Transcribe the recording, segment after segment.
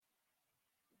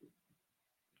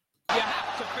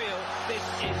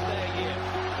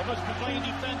playing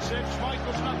defensive.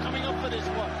 Schmeichel's not coming up for this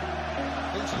one.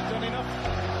 Thinks he's done enough.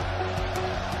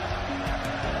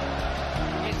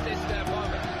 Is this their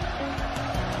moment?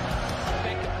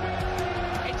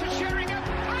 Into Sheringham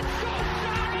and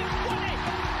Solskjaer has won it!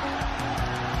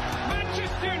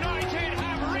 Manchester United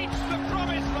have reached the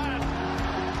promised land.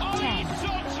 Oli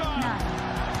Solskjaer,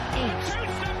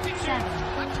 272,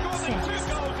 that's scored the 2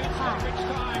 goals in stoppage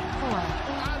time. 4,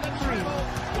 and the treble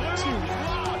looms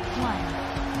large.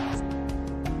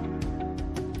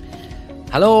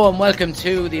 Hello and welcome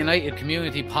to the United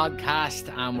Community Podcast,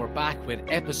 and we're back with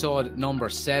episode number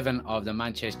 7 of the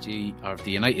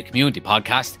United Community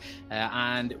Podcast,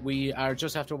 and we are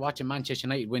just after watching Manchester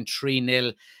United win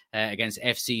 3-0 against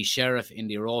FC Sheriff in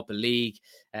the Europa League.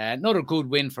 Another good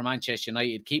win for Manchester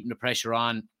United, keeping the pressure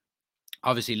on,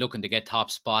 obviously looking to get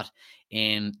top spot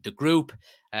in the group.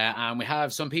 And we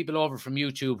have some people over from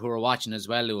YouTube who are watching as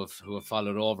well, who have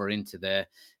followed over into the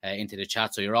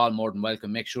chat. So you're all more than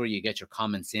welcome. Make sure you get your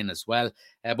comments in as well.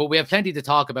 But we have plenty to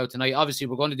talk about tonight. Obviously,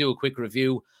 we're going to do a quick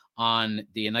review on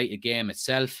the United game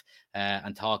itself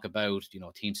and talk about,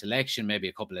 team selection, maybe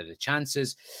a couple of the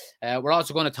chances. We're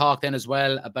also going to talk then as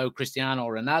well about Cristiano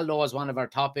Ronaldo as one of our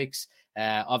topics.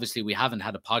 Obviously, we haven't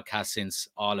had a podcast since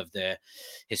all of the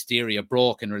hysteria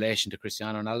broke in relation to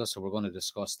Cristiano Ronaldo, so we're going to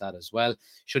discuss that as well.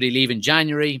 Should he leave in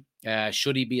January?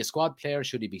 Should he be a squad player?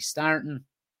 Should he be starting?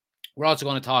 We're also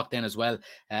going to talk then as well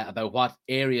about what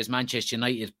areas Manchester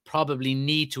United probably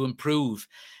need to improve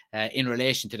in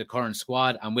relation to the current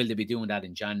squad, and will they be doing that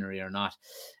in January or not?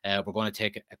 We're going to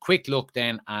take a quick look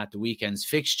then at the weekend's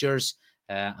fixtures.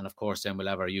 And of course, then we'll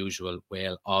have our usual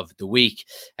whale of the week.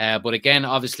 But again,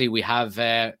 obviously, we have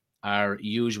our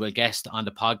usual guest on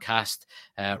the podcast.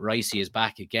 Ricey is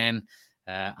back again.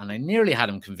 And I nearly had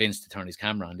him convinced to turn his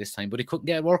camera on this time, but he couldn't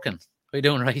get it working. How you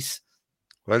doing, Rice?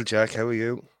 Well, Jack, how are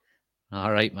you?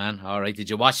 All right, man. All right. Did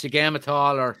you watch the game at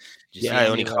all? Or I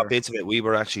only caught bits of it. We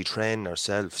were actually training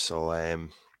ourselves, so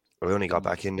we only got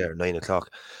back in there at 9 o'clock.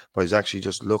 But I was actually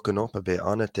just looking up a bit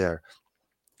on it there.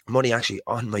 I'm only actually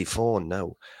on my phone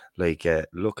now,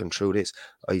 looking through this.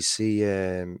 I see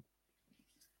Man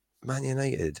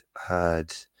United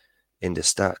had in the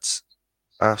stats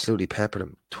absolutely peppered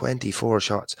them. 24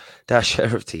 shots. That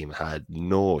Sheriff team had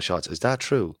no shots. Is that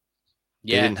true?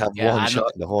 Yeah, they didn't have one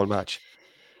shot in the whole match.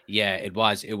 Yeah, it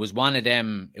was. It was one of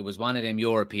them. It was one of them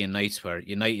European nights where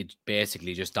United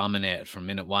basically just dominated from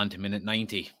minute 1 to minute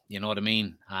 90. You know what I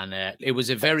mean? And it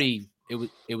was a very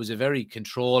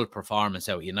controlled performance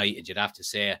out of United. You'd have to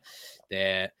say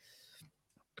they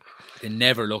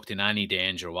never looked in any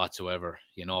danger whatsoever.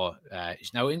 Now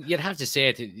you'd have to say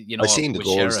it. I've seen the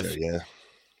goals Sheriff, there,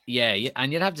 yeah,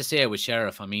 and you'd have to say it with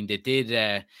Sheriff. I mean, they did.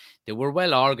 They were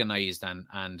well organized,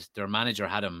 and their manager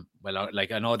had them well.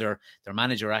 Like I know their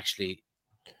manager actually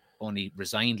only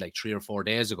resigned like 3 or 4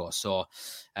 days ago, so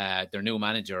their new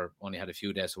manager only had a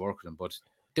few days to work with them. But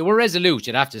they were resolute,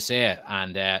 you'd have to say,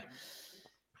 and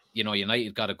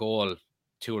United got a goal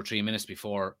 2 or 3 minutes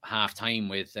before half time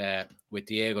with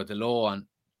Diego Dalot, and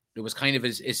it was kind of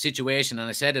a situation, and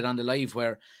I said it on the live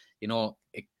where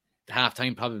half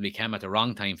time probably came at the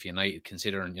wrong time for United,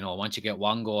 considering once you get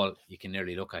one goal you can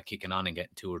nearly look at kicking on and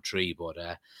getting 2 or 3. But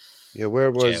where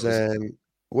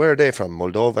are they from?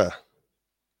 Moldova?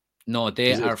 No,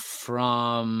 they are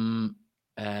from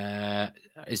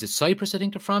is it Cyprus? I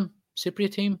think they're from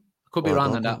Cypriot team. Could be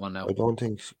wrong on that one now.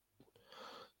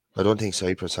 I don't think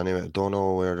Cyprus anyway. I don't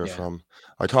know where they're from.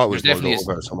 I thought it was Moldova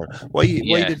or somewhere. Why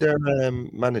did their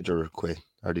manager quit?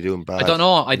 Are they doing bad? I don't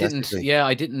know. I didn't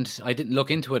look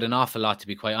into it an awful lot, to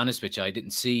be quite honest with you. I didn't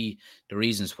see the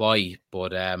reasons why,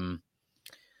 but yeah,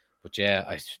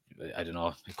 I don't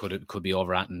know. It could be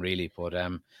overacting really, but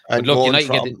look,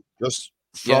 United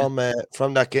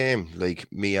from that game, like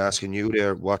me asking you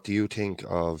there, what do you think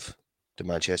of the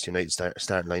Manchester United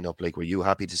starting lineup? Like, were you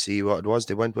happy to see what it was?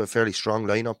 They went with a fairly strong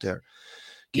lineup there.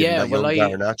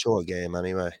 Garnacho a game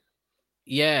anyway.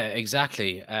 Yeah,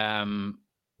 exactly.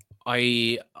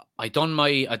 I done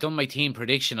my team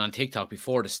prediction on TikTok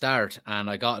before the start, and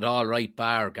I got it all right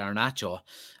bar Garnacho.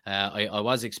 I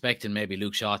was expecting maybe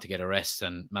Luke Shaw to get a rest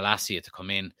and Malacia to come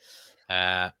in.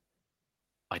 I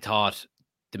thought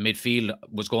the midfield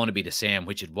was going to be the same,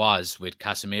 which it was, with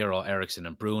Casemiro, Eriksen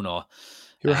and Bruno.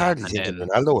 You were hardly thinking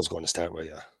Ronaldo was going to start, were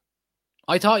you?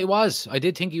 I thought he was. I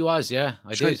did think he was, yeah.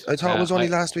 I did. I thought it was only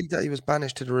last week that he was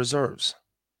banished to the reserves.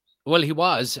 Well, he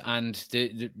was, and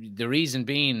the reason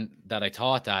being that I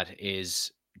thought that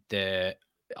is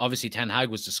obviously Ten Hag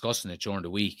was discussing it during the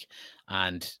week,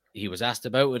 and he was asked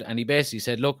about it, and he basically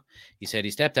said, look, he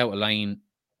stepped out of line.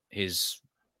 His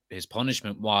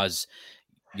punishment was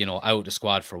out of the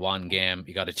squad for one game.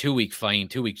 He got a 2-week fine,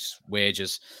 2 weeks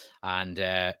wages, and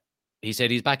he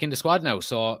said he's back in the squad now.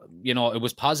 So, it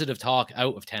was positive talk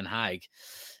out of Ten Hag.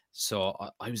 So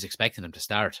I was expecting him to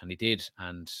start, and he did.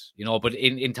 And, but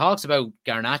in talks about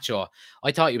Garnacho,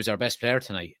 I thought he was our best player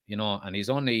tonight, and he's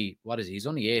only, he's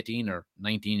only 18 or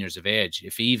 19 years of age,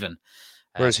 if even.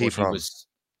 Where's he from?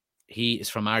 He is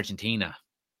from Argentina.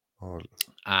 Oh,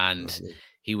 and lovely.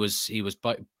 he was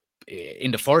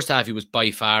in the first half, he was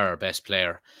by far our best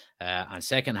player. And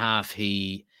second half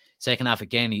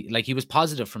again, he was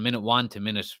positive from minute 1 to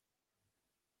minute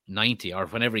 90 or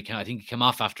whenever he came. I think he came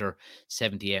off after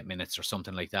 78 minutes or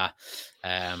something like that,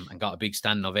 and got a big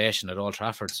standing ovation at Old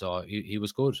Trafford. So he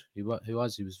was good. He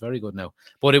was very good now.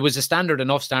 But it was a standard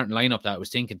enough starting lineup that I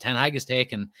was thinking Ten Hag has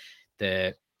taken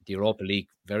the Europa League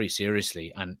very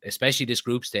seriously, and especially this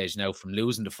group stage now, from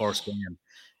losing the first game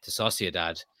to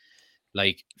Sociedad,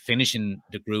 like finishing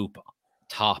the group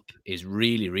top is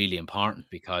really, really important,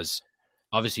 because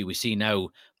obviously we see now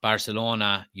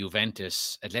Barcelona,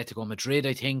 Juventus, Atletico Madrid,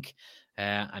 I think,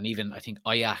 and even I think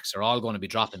Ajax are all going to be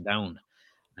dropping down,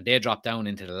 and they drop down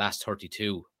into the last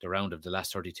 32, the round of the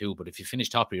last 32. But if you finish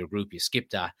top of your group, you skip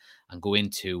that and go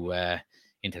into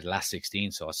the last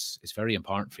 16. So it's very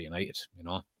important for United,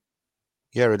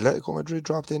 Yeah, Atletico Madrid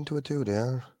dropped into it too. They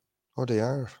are. Oh, they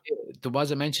are. There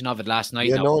was a mention of it last night.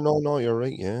 Yeah, now. no, you're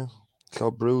right. Yeah,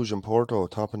 Club Brugge and Porto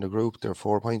top in the group. They're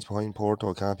 4 points behind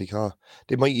Porto. Can't be caught.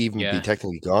 They might even be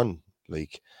technically gone.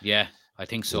 Yeah, I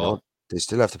think so. They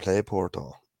still have to play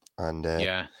Porto, and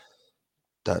yeah,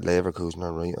 that Leverkusen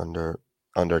are right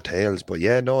on their tails. But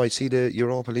yeah, no, I see the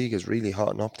Europa League is really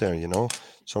hotting up there.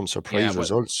 Some surprise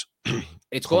results.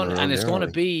 It's going to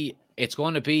be. There's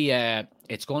going to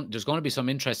be some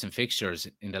interesting fixtures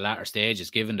in the latter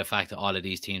stages, given the fact that all of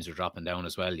these teams are dropping down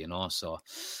as well. So,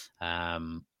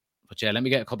 but yeah, let me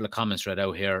get a couple of comments read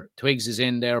out here. Twigs is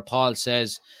in there. Paul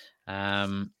says,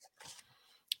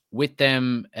 with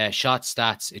them shot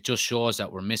stats, it just shows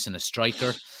that we're missing a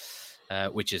striker,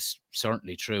 which is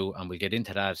certainly true, and we'll get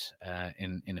into that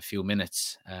in a few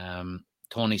minutes.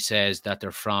 Tony says that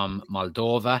they're from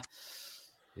Moldova.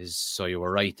 So you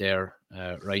were right there,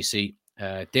 Ricey.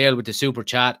 Dale with the super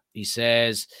chat. He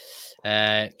says,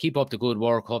 keep up the good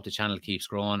work. Hope the channel keeps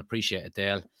growing. Appreciate it,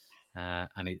 Dale.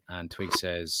 And Twig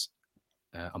says,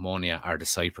 Ammonia are the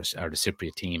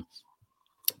Cypriot team.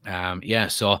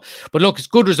 But look, it's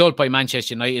a good result by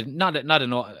Manchester United. Not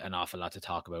an awful lot to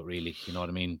talk about, really. You know what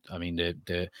I mean? I mean,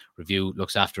 the review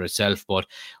looks after itself. But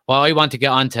what I want to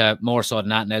get on to more so than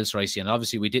that else, Ricey, and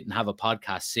obviously we didn't have a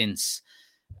podcast since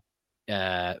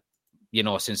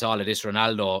since all of this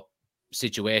Ronaldo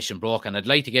situation broke, and I'd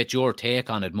like to get your take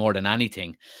on it more than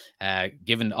anything,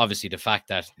 given obviously the fact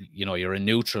that you're a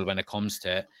neutral when it comes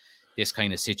to this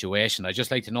kind of situation. I'd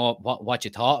just like to know what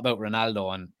you thought about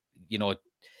Ronaldo, and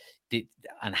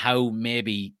and how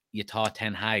maybe you thought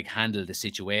Ten Hag handled the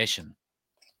situation.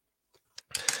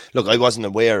 Look, I wasn't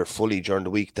aware fully during the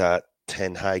week that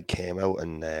Ten Hag came out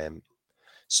and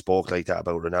spoke like that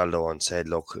about Ronaldo and said,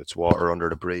 look, it's water under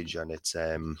the bridge, and it's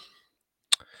kind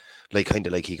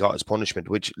of like he got his punishment,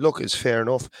 which, look, is fair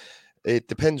enough. It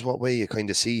depends what way you kind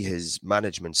of see his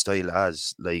management style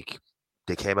as. Like,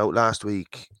 they came out last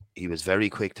week, he was very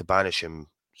quick to banish him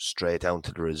straight down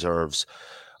to the reserves.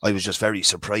 I was just very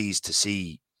surprised to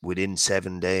see within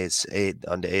 7 days,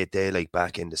 on the 8th day, like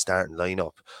back in the starting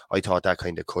lineup. I thought that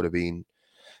kind of could have been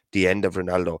the end of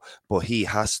Ronaldo, but he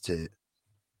has to,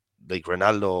 like,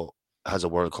 Ronaldo has a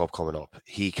World Cup coming up.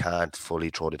 He can't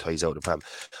fully throw the ties out of him.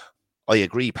 I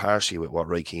agree partially with what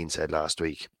Roy Keane said last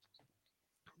week.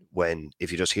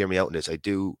 If you just hear me out in this, I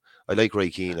like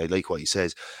Roy Keane, I like what he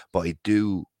says, but I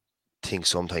do think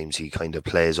sometimes he kind of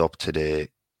plays up to the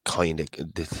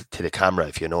camera,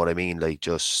 if you know what I mean. Like,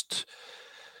 just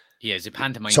he's a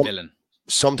pantomime villain.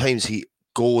 Sometimes he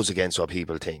goes against what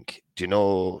people think,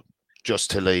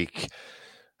 just to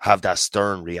have that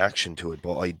stern reaction to it.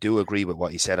 But I do agree with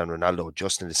what he said on Ronaldo,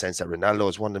 just in the sense that Ronaldo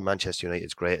is one of Manchester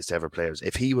United's greatest ever players.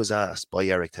 If he was asked by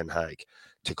Erik ten Hag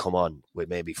to come on with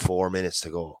maybe 4 minutes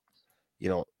to go,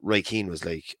 Roy Keane was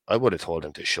like, I would have told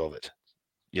him to shove it.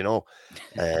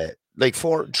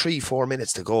 4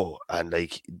 minutes to go, and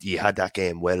you had that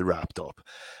game well wrapped up.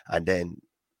 And then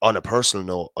on a personal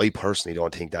note, I personally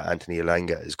don't think that Anthony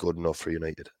Elanga is good enough for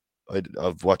United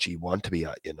of what you want to be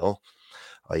at.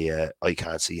 I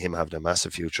can't see him having a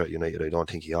massive future at United. I don't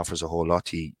think he offers a whole lot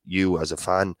to you as a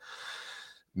fan.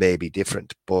 May be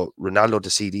different, but Ronaldo, to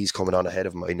see these coming on ahead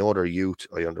of him, I know they're youth.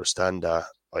 I understand that.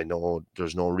 I know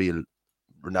there's no real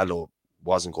Ronaldo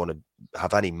wasn't going to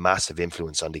have any massive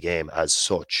influence on the game as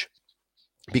such,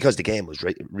 because the game was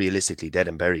realistically dead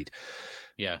and buried.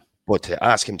 Yeah. But to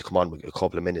ask him to come on with a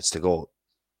couple of minutes to go,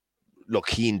 look,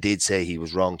 Keane did say he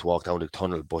was wrong to walk down the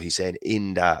tunnel, but he said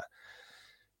in that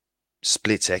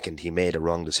split second he made a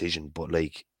wrong decision. But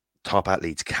like top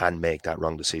athletes can make that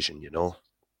wrong decision, you know.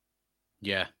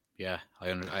 Yeah.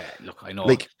 Look, I know,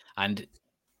 Like, and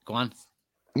go on.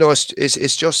 no,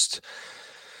 it's just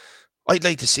I'd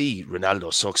like to see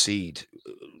Ronaldo succeed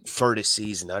for this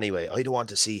season anyway. I don't want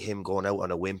to see him going out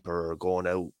on a whimper or going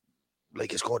out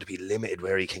like it's going to be limited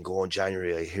where he can go in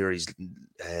January. I hear he's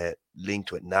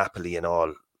linked with Napoli and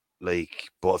all. Like,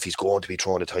 but if he's going to be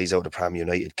throwing the ties out of Prem,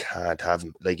 United can't have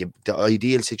him. Like, the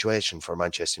ideal situation for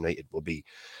Manchester United would be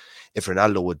if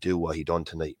Ronaldo would do what he done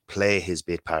tonight, play his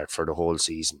bit part for the whole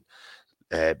season,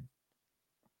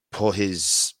 put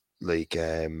his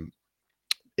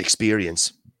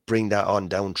experience, bring that on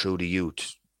down through the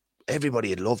youth. Everybody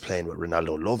would love playing with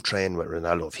Ronaldo, love training with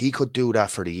Ronaldo. If he could do that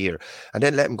for the year and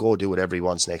then let him go do whatever he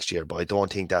wants next year. But I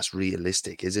don't think that's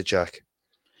realistic, is it, Jack?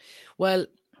 Well,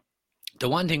 the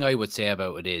one thing I would say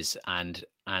about it is, and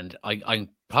I'm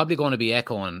probably going to be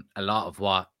echoing a lot of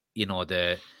what, you know,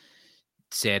 the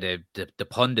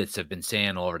pundits have been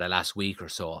saying over the last week or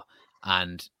so.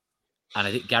 And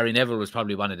I think Gary Neville was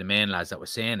probably one of the main lads that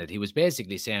was saying it. He was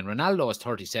basically saying Ronaldo is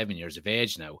 37 years of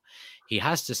age now. He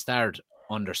has to start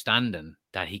understanding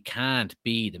that he can't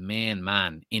be the main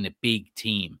man in a big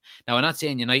team. Now, I'm not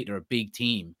saying United are a big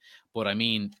team, but I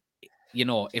mean, you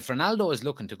know, if Ronaldo is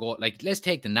looking to go, like, let's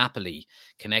take the Napoli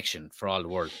connection for all the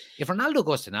world. If Ronaldo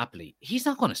goes to Napoli, he's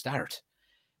not going to start.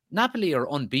 Napoli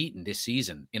are unbeaten this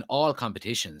season in all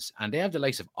competitions, and they have the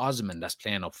likes of Osman that's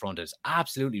playing up front, is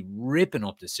absolutely ripping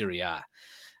up the Serie A.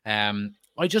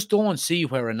 I just don't see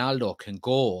where Ronaldo can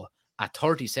go at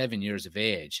 37 years of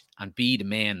age and be the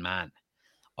main man,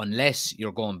 unless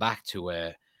you're going back to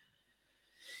a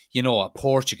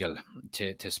Portugal,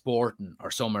 to Sporting or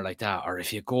somewhere like that, or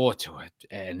if you go to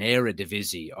an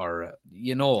Eredivisie or,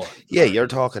 Yeah, you're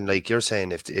talking like you're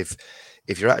saying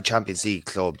if you're at a Champions League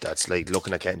club that's like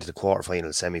looking at getting to the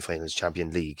quarterfinals, semi-finals,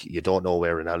 Champions League, you don't know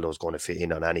where Ronaldo's going to fit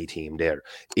in on any team there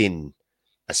in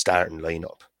a starting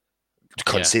lineup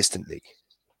consistently.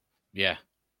 Yeah,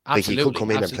 absolutely. Like, he could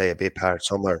come in and absolutely. play a big part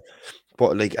somewhere.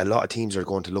 But like a lot of teams are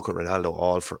going to look at Ronaldo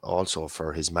also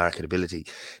for his marketability,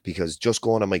 because just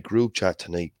going on my group chat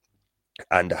tonight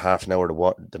and the half an hour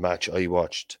the match I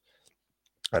watched,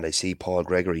 and I see Paul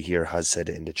Gregory here has said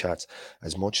it in the chats,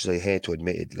 as much as I hate to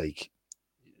admit it, like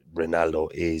Ronaldo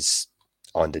is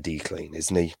on the decline,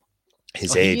 isn't he?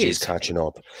 His age is catching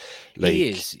up. Like, he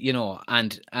is,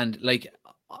 and like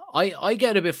I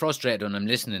get a bit frustrated when I'm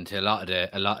listening to a lot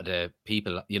of the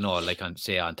people, like on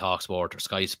TalkSport or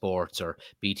Sky Sports or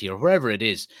BT or wherever it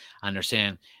is, and they're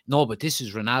saying, no, but this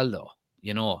is Ronaldo,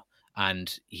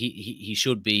 and he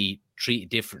should be treated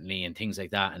differently and things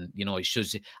like that, and he should,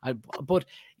 but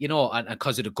and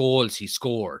because of the goals he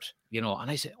scored, and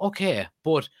I say, okay,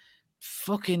 but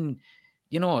fucking,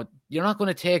 you're not going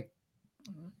to take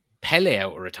Pele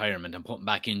out of retirement and put him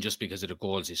back in just because of the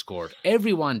goals he scored.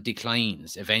 Everyone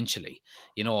declines eventually,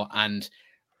 and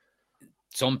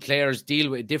some players deal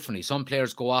with it differently. Some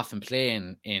players go off and play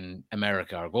in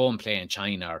America or go and play in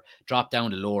China or drop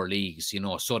down to lower leagues,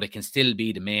 so they can still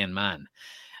be the main man.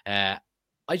 I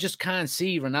just can't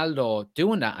see Ronaldo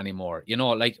doing that anymore.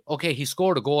 Like, okay, he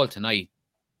scored a goal tonight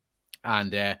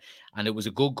and it was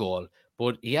a good goal.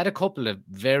 But he had a couple of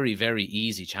very, very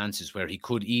easy chances where he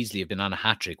could easily have been on a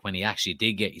hat-trick when he actually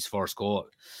did get his first goal.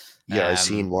 Yeah, I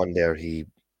seen one there. He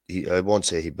I won't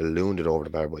say he ballooned it over the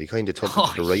bar, but he kind of took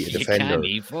it to the right of the defender.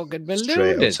 He fucking ballooned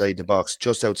straight outside the box,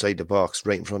 just outside the box,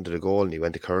 right in front of the goal, and he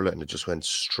went to curl it, and it just went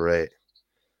straight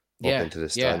up into the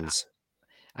stands.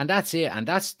 And that's it. And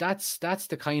that's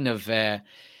the kind of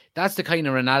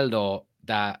Ronaldo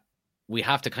that we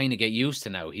have to kind of get used to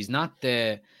now. He's not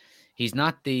the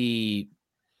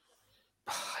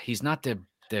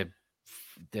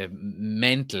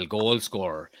mental goal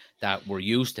scorer that we're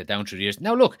used to down through the years.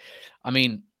 Now, look, I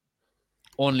mean,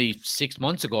 only 6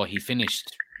 months ago, he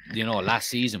finished, last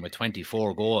season with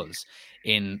 24 goals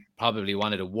in probably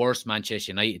one of the worst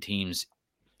Manchester United teams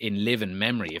in living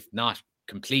memory, if not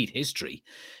complete history.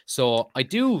 So I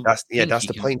do. That's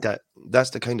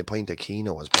the kind of point that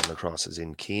Kino was putting across, is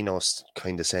in Kino's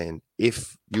kind of saying,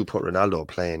 if you put Ronaldo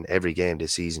playing every game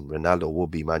this season, Ronaldo would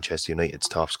be Manchester United's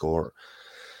top scorer.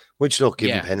 Which, look,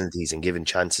 given penalties and given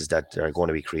chances that are going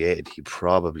to be created, he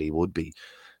probably would be.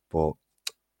 But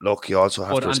look, you also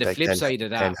have to respect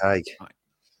Ten Hag.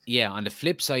 Yeah, on the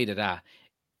flip side of that,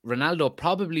 Ronaldo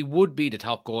probably would be the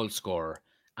top goal scorer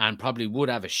and probably would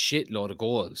have a shitload of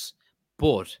goals.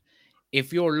 But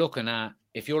if you're looking at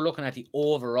the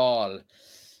overall,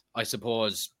 I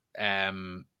suppose,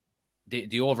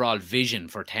 the overall vision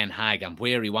for Ten Hag and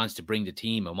where he wants to bring the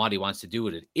team and what he wants to do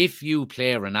with it. If you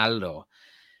play Ronaldo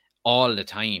all the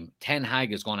time, Ten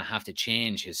Hag is going to have to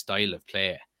change his style of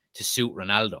play to suit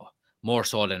Ronaldo, more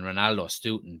so than Ronaldo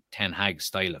suiting Ten Hag's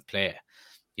style of play,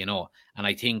 you know. And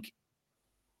I think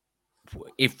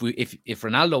if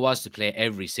Ronaldo was to play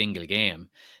every single game,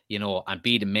 you know, and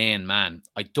be the main man,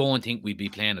 I don't think we'd be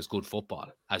playing as good football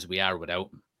as we are without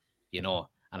him, you know.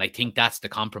 And I think that's the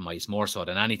compromise more so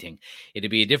than anything.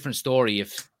 It'd be a different story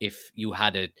if you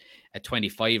had a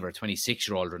 25 or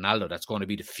 26-year-old Ronaldo that's going to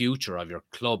be the future of your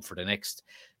club for the next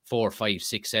 4, 5,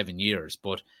 6, 7 years.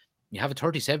 But you have a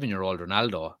 37-year-old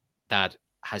Ronaldo that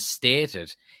has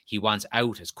stated he wants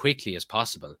out as quickly as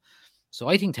possible. So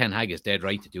I think Ten Hag is dead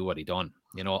right to do what he done.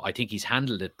 You know, I think he's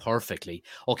handled it perfectly.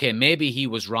 Okay, maybe he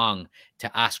was wrong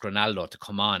to ask Ronaldo to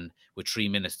come on with 3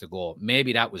 minutes to go.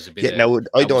 Maybe that was a bit. Yeah, now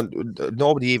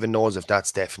nobody even knows if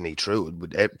that's definitely true.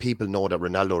 People know that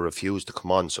Ronaldo refused to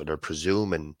come on, so they're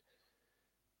presuming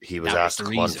he was asked to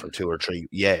come on for 2 or 3.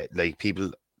 Yeah, like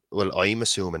people. Well, I'm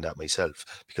assuming that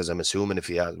myself, because I'm assuming if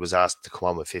he was asked to come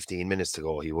on with 15 minutes to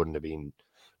go, he wouldn't have been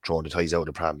throwing the ties out of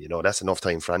the pram. You know, that's enough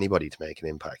time for anybody to make an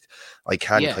impact. I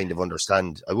can kind of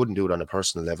understand. I wouldn't do it on a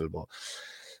personal level, but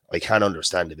I can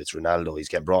understand if it's Ronaldo. He's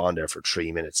getting brought on there for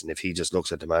 3 minutes, and if he just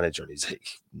looks at the manager and he's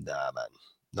like, "Nah, man,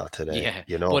 not today." Yeah,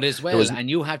 you know. But as well, and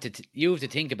you have to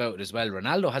think about it as well.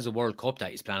 Ronaldo has a World Cup that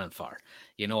he's planning for,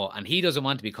 you know, and he doesn't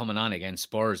want to be coming on against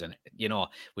Spurs and, you know,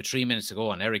 with 3 minutes to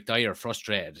go and Eric Dyer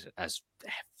frustrated as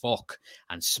fuck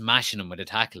and smashing him with a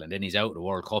tackle, and then he's out of the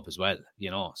World Cup as well,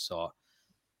 you know. So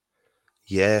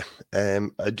yeah,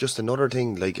 just another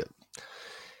thing, like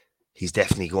he's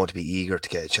definitely going to be eager to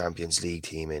get a Champions League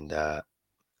team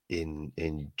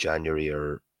in January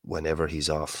or whenever he's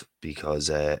off, because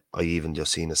I even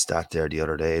just seen a stat there the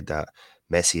other day that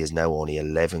Messi is now only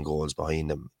 11 goals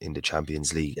behind him in the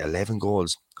Champions League. 11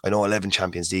 goals. I know 11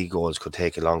 Champions League goals could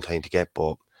take a long time to get,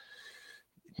 but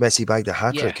Messi bagged a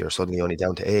hat-trick, you're suddenly only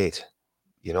down to 8.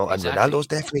 You know, and Ronaldo's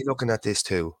definitely looking at this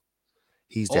too.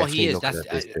 He's definitely looking at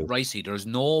this too. Ricey, there's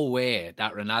no way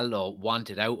that Ronaldo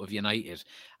wanted out of United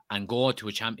and go to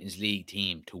a Champions League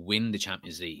team to win the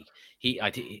Champions League.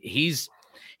 He's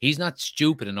not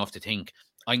stupid enough to think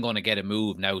I'm going to get a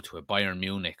move now to a Bayern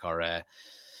Munich or a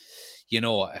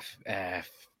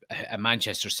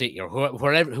Manchester City or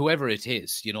whoever it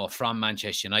is, you know, from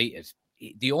Manchester United.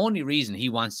 The only reason he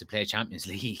wants to play Champions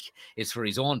League is for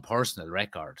his own personal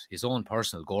record, his own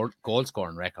personal goal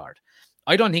scoring record.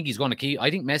 I don't think he's going to keep.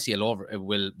 I think Messi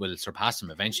will surpass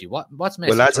him eventually. What's Messi?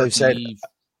 Well, as I've said,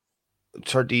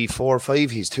 34,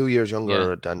 5. He's 2 years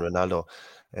younger than Ronaldo.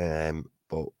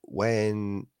 But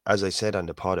when, as I said on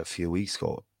the pod a few weeks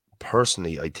ago,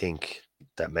 personally, I think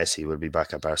that Messi will be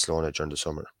back at Barcelona during the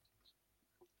summer.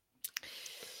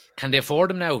 Can they afford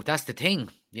him now? That's the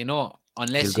thing, you know.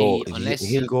 Unless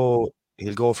he'll go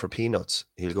for peanuts.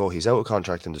 He's out of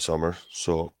contract in the summer,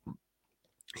 so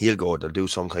he'll go. They'll do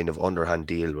some kind of underhand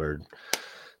deal where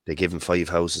they give him 5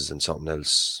 houses and something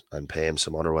else and pay him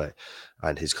some other way,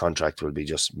 and his contract will be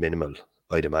just minimal,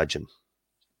 I'd imagine.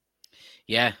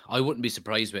 Yeah, I wouldn't be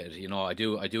surprised with it. You know, I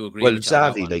do agree. Well,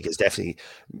 Xavi, like, it's definitely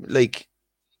like,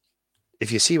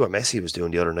 if you see what Messi was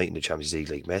doing the other night in the Champions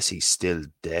League, like, Messi still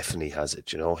definitely has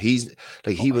it. You know, he's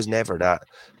like, he was never that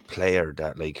player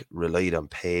that like relied on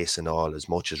pace and all as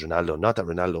much as Ronaldo. Not that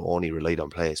Ronaldo only relied on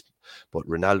pace, but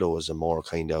Ronaldo was a more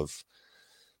kind of,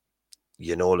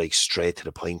 you know, like straight to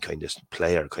the point kind of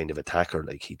player, kind of attacker.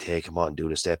 Like, he'd take him on, do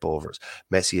the step overs.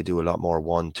 Messi would do a lot more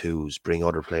 1-2s, bring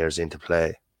other players into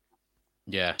play.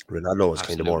 Yeah, Ronaldo was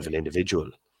kind of more of an individual.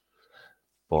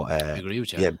 But I agree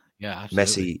with you. Yeah,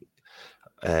 absolutely.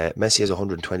 Messi has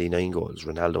 129 goals.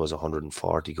 Ronaldo has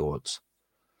 140 goals.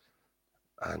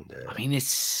 And I mean, it's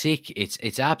sick.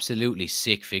 It's absolutely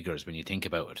sick figures when you think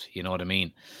about it. You know what I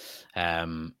mean?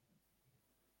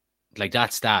 Like,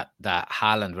 that's that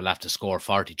Haaland will have to score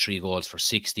 43 goals for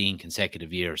 16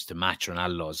 consecutive years to match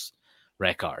Ronaldo's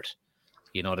record.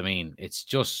 You know what I mean? It's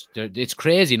just, it's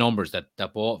crazy numbers that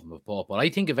both of them have put up. But I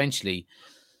think eventually,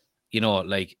 you know,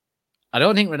 like, I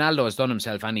don't think Ronaldo has done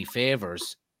himself any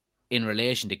favors in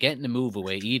relation to getting the move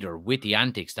away either, with the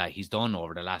antics that he's done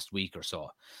over the last week or so.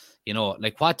 You know,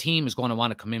 like, what team is going to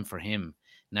want to come in for him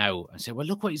now and say, well,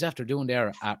 look what he's after doing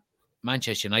there at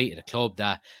Manchester United, a club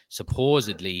that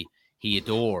supposedly he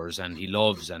adores and he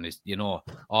loves and is, you know,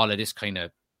 all of this kind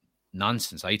of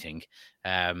nonsense, I think.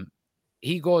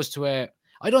 He goes to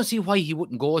I don't see why he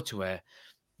wouldn't go to a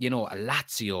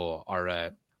Lazio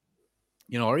or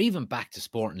or even back to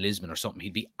Sporting Lisbon or something.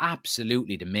 He'd be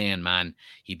absolutely the main man.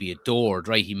 He'd be adored,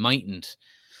 right? He mightn't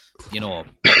you know,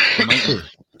 he mightn't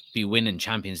be winning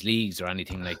Champions Leagues or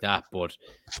anything like that, but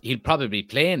he'll probably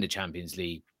play in the Champions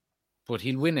League. But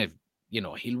he'll win a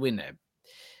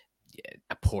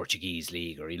Portuguese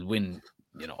league, or he'll win,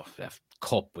 a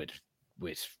cup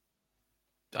with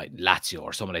Lazio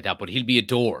or something like that. But he'll be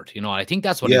adored. I think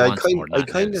that's what he wants more than I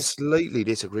anything kind of else. slightly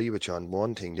disagree with you on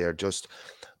one thing there. Just,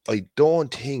 I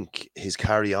don't think his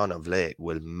carry on of late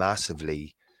will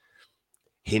massively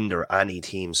hinder any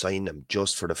team signing him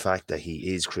just for the fact that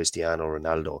he is Cristiano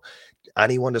Ronaldo.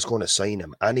 Anyone that's going to sign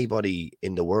him, anybody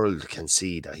in the world can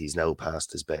see that he's now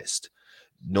past his best.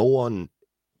 No one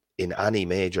in any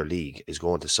major league is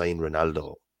going to sign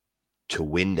Ronaldo to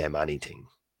win them anything.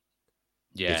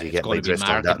 Yeah, If you it's get going my to be drift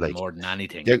on that, marketing like, more than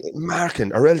anything. they're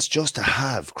marking, or else just to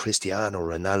have Cristiano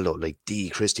Ronaldo, like the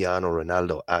Cristiano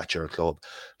Ronaldo at your club.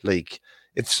 Like,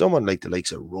 if someone like the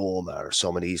likes of Roma or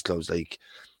some of these clubs, like,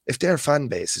 if their fan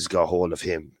base has got hold of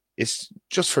him, it's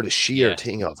just for the sheer Yeah,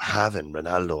 thing of having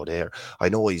Ronaldo there. I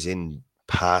know he's in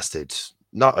past it.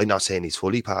 I'm not saying he's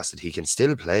fully past it. He can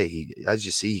still play. As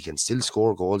you see, he can still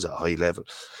score goals at a high level.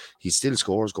 He still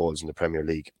scores goals in the Premier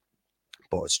League.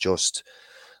 But it's just,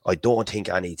 I don't think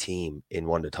any team in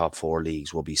one of the top 4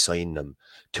 leagues will be signing them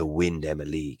to win them a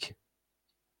league.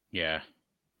 yeah.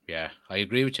 I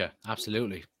agree with you.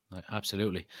 Absolutely.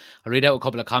 Absolutely. I'll read out a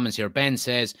couple of comments here. Ben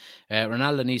says,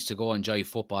 Ronaldo needs to go enjoy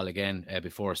football again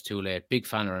before it's too late. Big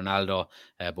fan of Ronaldo,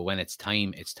 but when it's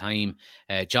time, it's time.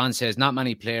 John says, not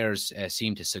many players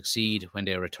seem to succeed when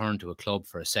they return to a club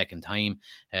for a second time.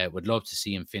 Would love to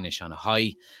see him finish on a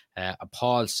high.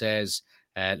 Paul says,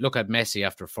 look at Messi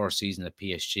after first season at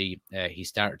PSG. He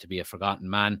started to be a forgotten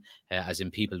man, as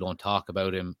in people don't talk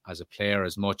about him as a player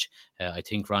as much. I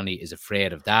think Ronnie is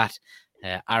afraid of that.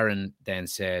 Aaron then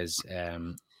says,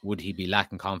 would he be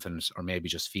lacking confidence or maybe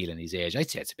just feeling his age?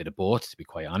 I'd say it's a bit of both, to be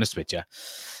quite honest with you.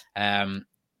 But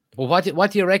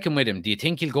what do you reckon with him? Do you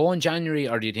think he'll go in January,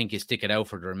 or do you think he'll stick it out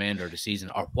for the remainder of the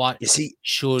season? Or what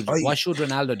should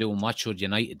Ronaldo do and what should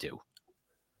United do?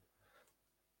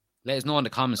 Let us know in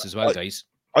the comments as well, guys.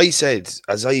 I said,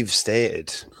 as I've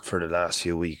stated for the last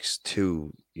few weeks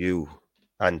to you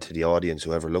and to the audience,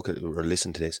 whoever look at or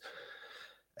listen to this,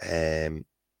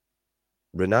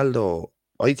 Ronaldo,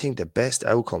 I think the best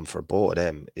outcome for both of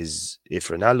them is if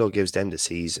Ronaldo gives them the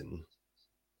season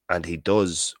and he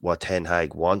does what Ten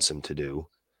Hag wants him to do,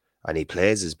 and he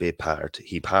plays his big part,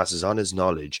 he passes on his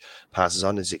knowledge, passes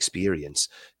on his experience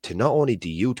to not only the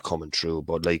youth coming through,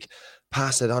 but like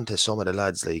pass it on to some of the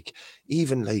lads, like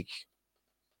even like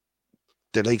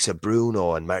the likes of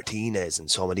Bruno and Martinez and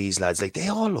some of these lads, like they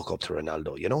all look up to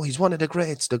Ronaldo. He's one of the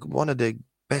greats, one of the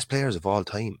best players of all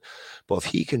time. But if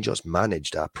he can just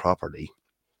manage that properly,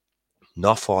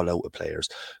 not fall out with players,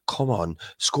 come on,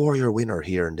 score your winner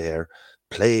here and there,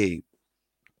 play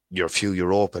your few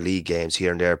Europa League games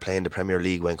here and there, playing the Premier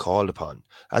League when called upon.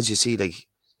 As you see, like,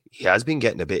 he has been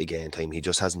getting a bit of game time. He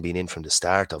just hasn't been in from the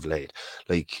start of late.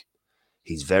 Like,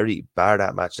 he's bar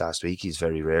that match last week, he's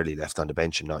very rarely left on the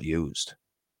bench and not used.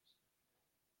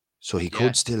 So he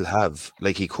could still have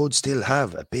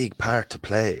a big part to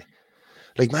play.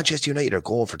 Like, Manchester United are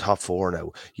going for top 4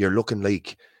 now. You're looking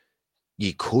like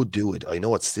you could do it. I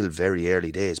know it's still very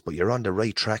early days, but you're on the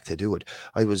right track to do it.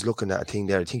 I was looking at a thing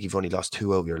there. I think you've only lost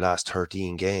 2 out of your last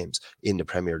 13 games in the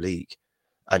Premier League.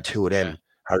 And 2 of them,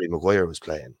 Harry Maguire was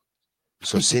playing.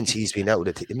 So since he's been out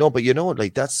of the no, but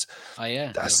like that's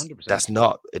 100%.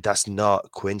 That's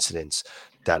not coincidence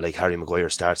that like Harry Maguire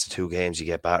starts the 2 games, you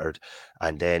get battered,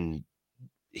 and then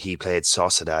he played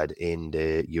Sociedad in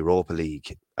the Europa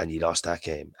League and he lost that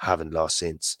game. Haven't lost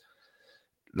since.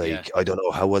 Like, I don't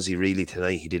know, how was he really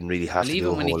tonight? He didn't really have to do a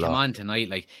whole lot. Even when he came on tonight,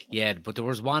 like, but there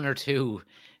was 1 or 2.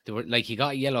 There were like, he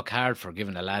got a yellow card for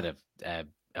giving a lad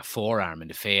a forearm in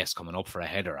the face coming up for a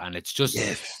header, and it's just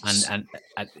and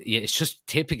it's just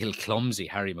typical clumsy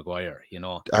Harry Maguire,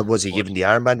 Was he giving the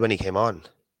armband when he came on?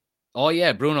 Oh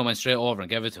yeah, Bruno went straight over and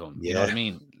gave it to him. You know what I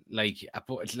mean? Like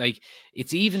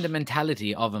it's even the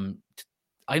mentality of him.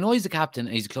 I know he's the captain,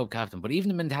 he's a club captain, but even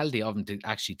the mentality of him to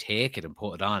actually take it and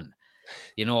put it on.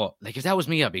 Like if that was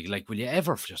me, I'd be like, will you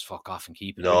ever just fuck off and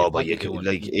keep it? No, but you can,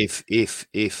 like,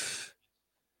 if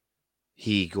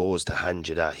he goes to hand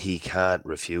you that, he can't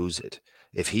refuse it.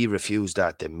 If he refused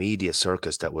that, the media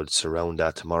circus that would surround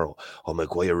that tomorrow,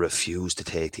 Maguire refused to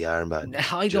take the armband.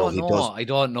 I don't know. I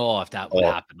don't know if that would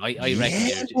happen. I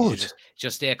reckon you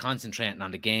just stay concentrating on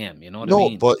the game. You know what I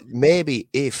mean? No, but maybe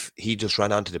if he just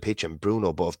ran onto the pitch and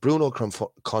Bruno, but if Bruno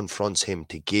confronts him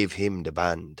to give him the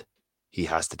band, he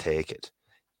has to take it.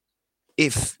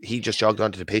 If he just jogged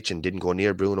onto the pitch and didn't go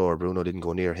near Bruno, or Bruno didn't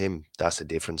go near him, that's a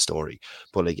different story.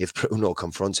 But like, if Bruno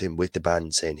confronts him with the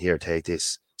band saying, here, take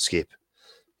this, Skip.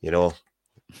 You know,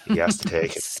 he has to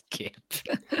take it. Skip.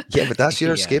 Yeah, but that's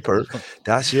your Yeah. skipper.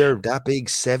 That's that big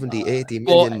 70, 80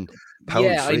 But million pound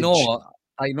yeah, fridge.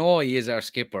 I know he is our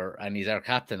skipper and he's our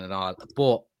captain and all,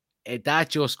 but that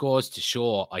just goes to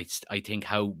show, I think,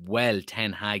 how well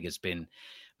Ten Hag has been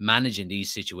managing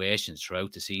these situations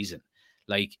throughout the season.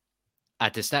 Like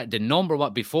at the start, the number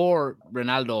one before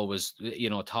Ronaldo was,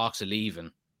 talks of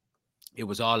leaving, it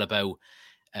was all about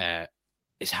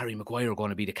is Harry Maguire going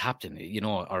to be the captain,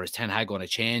 or is Ten Hag going to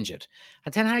change it?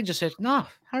 And Ten Hag just said, no,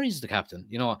 Harry's the captain,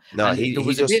 No, and he there he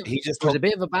was a just bit, he just there was a took.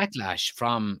 bit of a backlash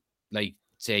from, like,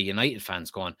 say, United fans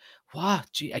going, what,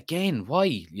 gee, again,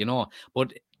 why,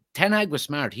 but Ten Hag was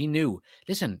smart. He knew,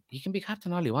 listen, he can be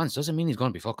captain all he wants. Doesn't mean he's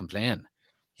going to be fucking playing.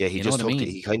 Yeah, he You know just what I took mean?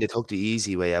 he kind of took the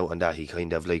easy way out on that. He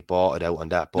kind of like bought it out on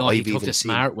that. But No, he I've took even the seen.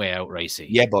 smart way out, Ricey.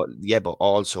 Yeah, but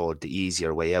also the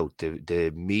easier way out.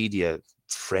 The media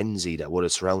frenzy that would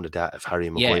have surrounded that if Harry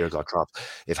Maguire Yeah, got dropped.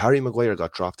 If Harry Maguire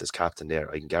got dropped as captain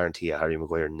there, I can guarantee you Harry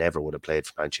Maguire never would have played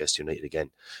for Manchester United again,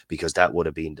 because that would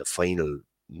have been the final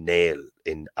nail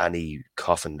in any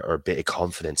coffin or bit of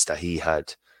confidence that he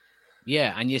had.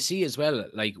 yeah, and you see as well,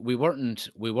 like we weren't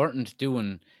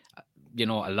doing,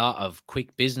 a lot of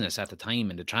quick business at the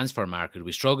time in the transfer market.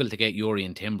 We struggled to get Yuri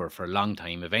and Timber for a long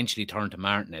time. Eventually turned to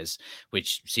Martinez,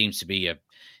 which seems to be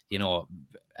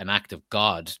an act of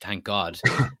God. Thank God.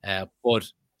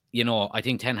 But I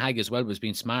think Ten Hag as well was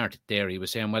being smart there. He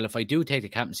was saying, well, if I do take the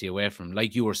captaincy away from him,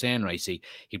 like you were saying, Ricey,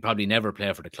 he'd probably never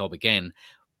play for the club again.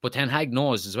 But Ten Hag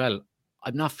knows as well,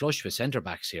 I'm not flush with centre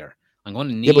backs here. I'm going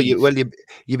to Yeah, but need.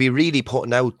 you'd be really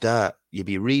putting out that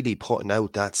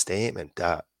statement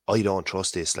that I don't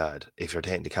trust this lad if you're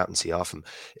taking the captaincy off him.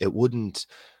 It wouldn't.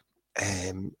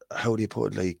 How do you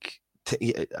put it? Like,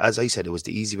 as I said, it was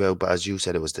the easy way out, but as you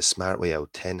said, it was the smart way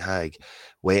out. Ten Hag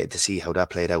waited to see how that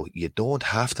played out. You don't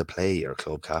have to play your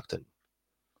club captain.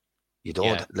 You don't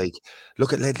Yeah, like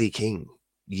look at Ledley King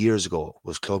years ago,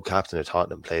 was club captain at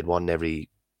Tottenham, played one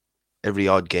every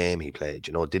odd game he played,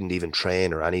 didn't even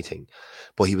train or anything,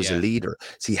 but he was a yeah. leader.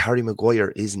 See, Harry Maguire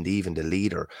isn't even the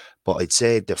leader, but I'd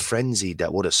say the frenzy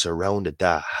that would have surrounded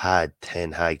that had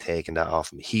Ten Hag taken that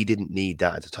off him. He didn't need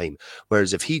that at the time.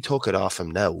 Whereas if he took it off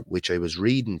him now, which I was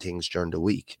reading things during the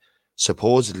week,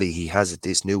 supposedly he has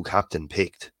this new captain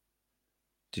picked.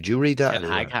 Did you read that Ten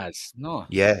Hag anywhere? has no.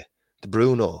 Yeah, the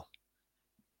Bruno.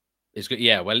 Is good.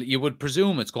 Yeah, well, you would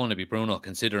presume it's going to be Bruno,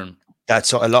 considering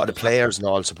That's a lot of the the fact. players and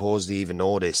all supposedly even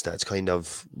know this. That's kind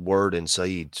of word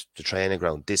inside the training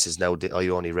ground. This is now. I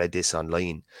only read this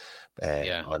online,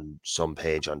 Yeah, on some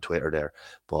page on Twitter there.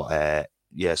 But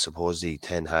yeah, supposedly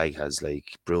Ten Hag has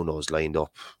like Bruno's lined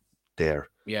up there.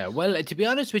 yeah. Well, to be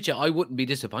honest with you, I wouldn't be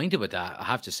disappointed with that. I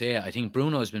have to say, I think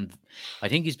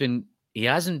he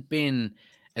hasn't been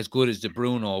as good as the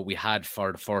Bruno we had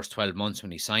for the first 12 months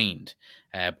when he signed.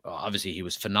 Obviously, he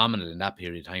was phenomenal in that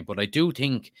period of time, but I do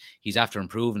think he's after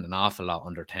improving an awful lot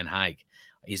under Ten Hag.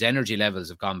 His energy levels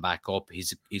have gone back up.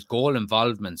 His goal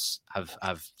involvements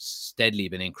have steadily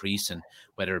been increasing,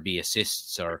 whether it be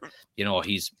assists or,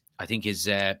 I think his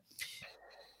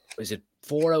is it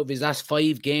 4 out of his last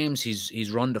 5 games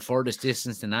he's run the furthest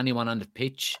distance than anyone on the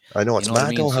pitch. I know You it's know what I mad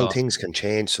mean? though how So things can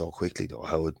change so quickly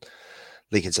though.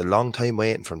 Like it's a long time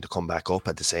waiting for him to come back up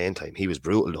at the same time. He was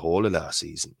brutal the whole of last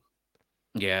season.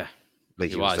 yeah, Like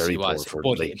he was very poor for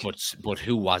like. But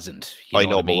who wasn't? You I know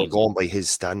what know, I but we're mean? going by his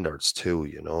standards too,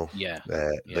 Yeah, yeah.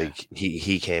 Like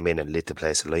he came in and lit the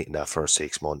place alight in that first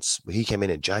 6 months. He came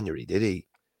in January, did he?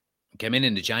 Came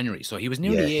in the January, so he was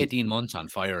Yeah, nearly 18 months on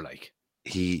fire. Like,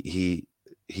 he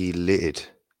lit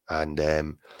it,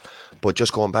 and but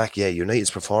just going back, yeah,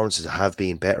 United's performances have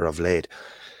been better of late.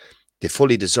 They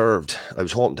fully deserved. I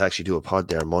was hoping to actually do a pod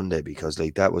there Monday because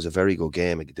like that was a very good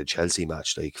game, like, the Chelsea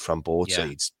match, like from both yeah,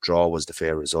 sides. Draw was the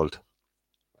fair result.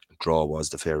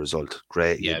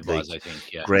 Great, yeah, it like was. I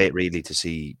think, yeah. great, really, to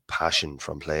see passion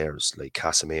from players like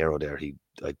Casemiro there.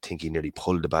 I think he nearly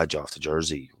pulled the badge off the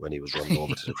jersey when he was running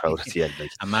over to the crowd at the end. Like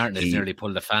And Martin has he, nearly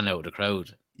pulled the fan out of the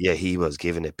crowd. yeah, he was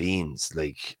giving it beans.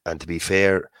 Like, and to be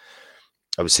fair,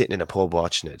 I was sitting in a pub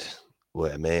watching it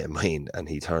with a mate of mine, and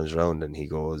he turns around and he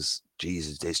goes,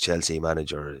 "Jesus, this Chelsea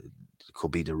manager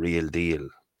could be the real deal."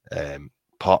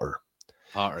 Potter.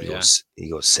 Potter, yeah. He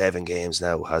goes 7 games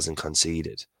now, hasn't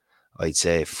conceded. I'd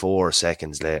say 4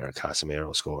 seconds later,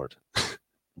 Casemiro scored.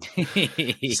 7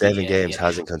 Yeah, games, yeah.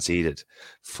 hasn't conceded.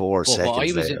 4 But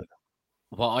seconds later.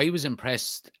 what I was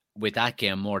impressed with that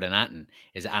game more than anything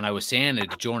is, and I was saying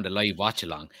it during the live watch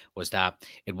along, was that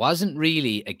it wasn't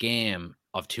really a game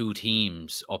of two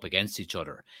teams up against each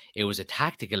other. It was a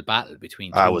tactical battle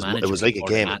between two It was managers like a more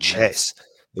than game of anything else. chess.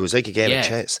 It was like a game of Yeah,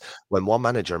 chess. When one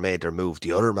manager made their move,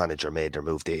 the other manager made their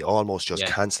move. They almost just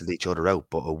yeah. cancelled each other out.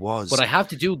 But it But was, I have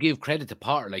to give credit to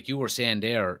Potter, like you were saying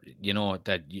there.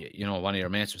 That one of your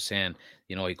mates was saying,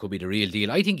 he could be the real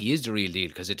deal. I think he is the real deal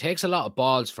because it takes a lot of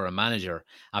balls for a manager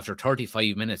after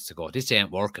 35 minutes to go, this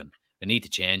ain't working. We need to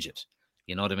change it.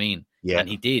 You know what I mean? yeah. And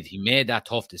he did. He made that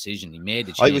tough decision. He made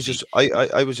the I was change. just,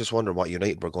 I was just wondering what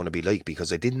United were going to be like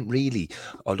because I didn't really,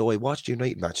 although I watched the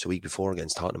United match the week before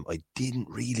against Tottenham, I didn't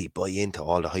really buy into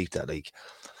all the hype that like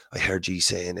I heard you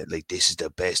saying it like this is the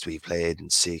best we've played in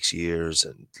 6 years,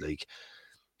 and like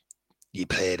you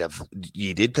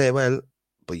did play well,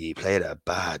 but you played a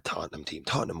bad Tottenham team.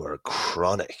 Tottenham were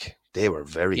chronic. They were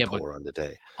very Yeah, but poor on the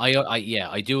day. I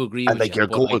do agree And with like you. your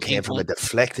But I goal came think from a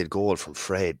deflected goal from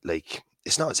Fred. Like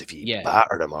it's not as if you yeah,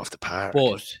 battered him off the park.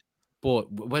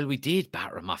 but well, we did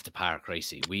batter him off the park,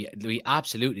 Racy. We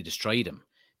absolutely destroyed him.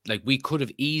 Like we could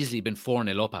have easily been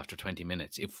 4-0 up after 20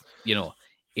 minutes if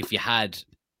you had.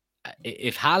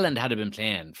 If Haaland had been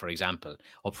playing, for example,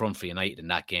 up front for United in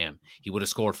that game, he would have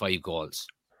scored 5 goals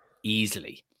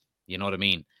easily. You know what I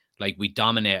mean? Like we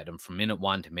dominated him from minute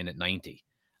 1 to minute 90.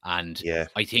 And Yeah,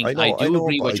 I think I I do know,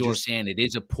 agree but I what you're just saying. It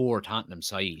is a poor Tottenham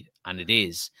side, and it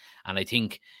is. And I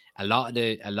think a lot of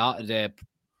the a lot of the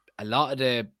a lot of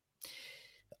the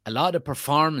a lot of the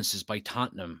performances by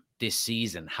Tottenham this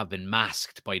season have been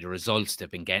masked by the results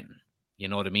they've been getting. You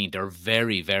know what I mean? They're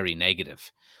very, very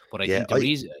negative. But I yeah, think the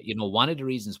reason, one of the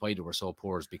reasons why they were so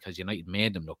poor is because United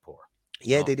made them look poor.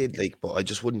 yeah, they did. Like, but I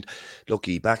just wouldn't look.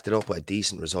 He backed it up with a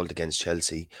decent result against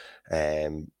Chelsea.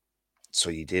 So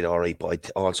you did all right,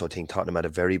 but I also think Tottenham had a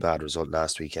very bad result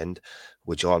last weekend,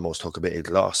 which almost took a bit of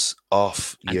gloss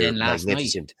off And your then last night,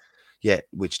 magnificent, yeah,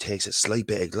 which takes a slight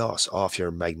bit of gloss off your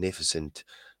magnificent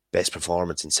best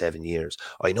performance in 7 years.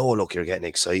 I know, look, you're getting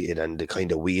excited and the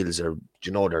kind of wheels are,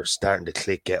 they're starting to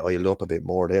click, get oiled up a bit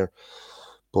more there,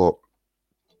 but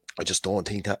I just don't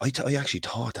think that, I actually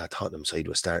thought that Tottenham side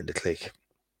was starting to click,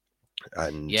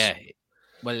 and yeah.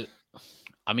 Well,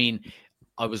 I mean,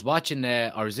 I was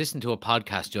listening to a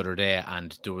podcast the other day,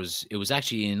 and it was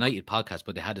actually a United podcast,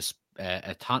 but they had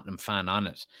a Tottenham fan on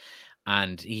it,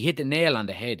 and he hit the nail on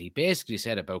the head. He basically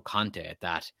said about Conte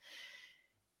that,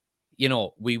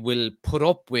 we will put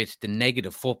up with the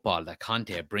negative football that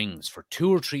Conte brings for 2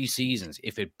 or 3 seasons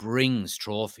if it brings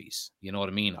trophies, you know what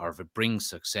I mean? Or if it brings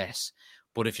success.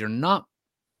 But if you're not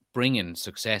bringing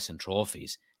success and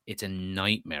trophies, it's a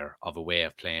nightmare of a way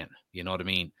of playing. You know what I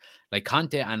mean? Like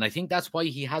Conte, and I think that's why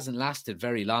he hasn't lasted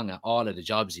very long at all of the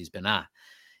jobs he's been at.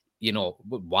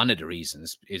 One of the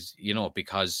reasons is,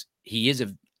 because he's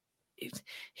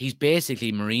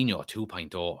basically Mourinho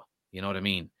 2.0. You know what I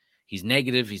mean? He's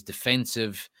negative. He's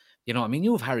defensive. You know, I mean,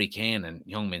 you have Harry Kane and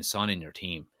Heung-min Son in your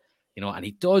team, and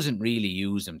he doesn't really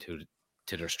use them to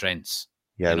their strengths.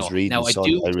 yeah, Now I I was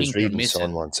think they're reading Son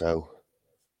missing. once out.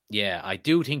 Yeah, I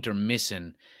do think they're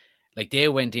missing. Like they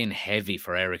went in heavy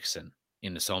for Eriksen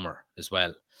in the summer as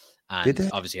well, Did and they?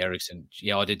 obviously Eriksen.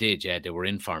 Yeah, they did. Yeah, they were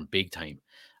in for him big time,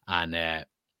 and I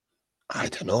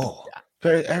don't know.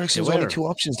 they Ericsson's only were. 2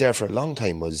 options there for a long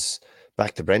time was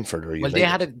back to Brentford or Well,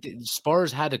 United.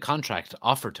 Spurs had a contract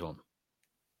offered to him,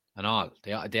 and all.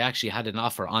 They actually had an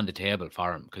offer on the table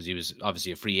for him because he was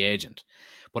obviously a free agent.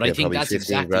 But I Yeah, think probably that's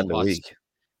 15 exactly grand a what's week.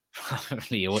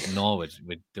 probably you wouldn't know with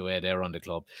the way they're on the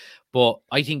club. But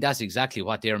I think that's exactly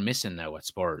what they're missing now at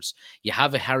Spurs. You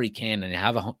have a Harry Kane and you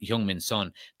have a Heung-min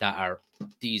Son that are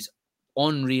these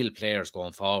unreal players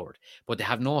going forward, but they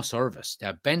have no service. They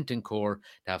have Bentancur,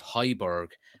 they have Højbjerg,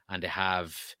 and they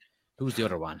have who's the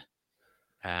other one?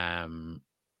 I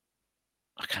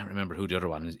can't remember who the other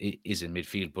one is in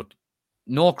midfield, but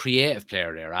no creative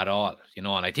player there at all, and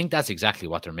I think that's exactly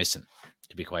what they're missing,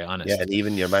 to be quite honest. Yeah, and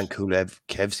even your man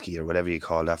Kulevsky or whatever you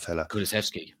call that fella.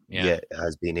 Kulusevski, Yeah,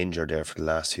 has been injured there for the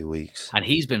last 2 weeks. And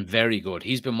he's been very good.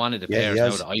 He's been one of the Yeah, he players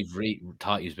now has. that I've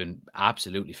thought he's been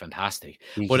absolutely fantastic.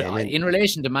 He But came in. in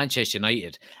relation to Manchester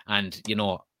United, and me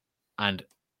now, I'm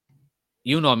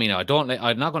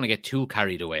not going to get too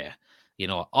carried away.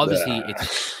 Obviously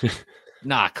it's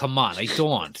nah. Come on, I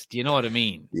don't. Do you know what I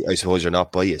mean? I suppose you're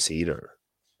not biased either.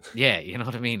 Yeah, you know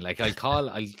what I mean. Like I'll call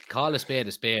a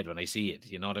spade when I see it.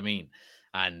 You know what I mean?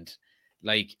 And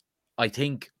like I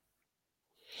think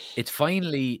it's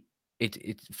finally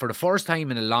it for the first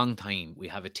time in a long time we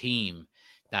have a team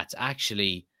that's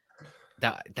actually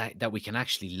that we can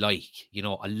actually like.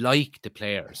 I like the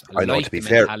players. I I know, to like be the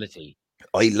fair, mentality.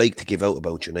 I like to give out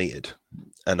about United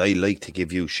and I like to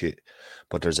give you shit,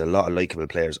 but there's a lot of likable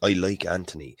players. I like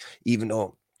Anthony, even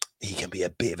though he can be a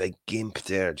bit of a gimp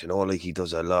there, like he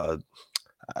does a lot of,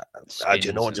 Spins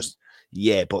and just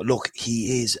Yeah, but look,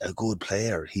 he is a good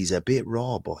player. He's a bit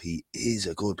raw, but he is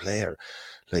a good player.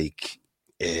 Like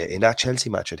in that Chelsea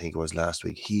match, I think it was last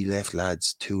week, he left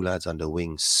two lads on the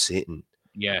wing sitting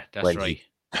Yeah, that's when right.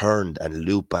 he turned and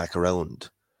looped back around.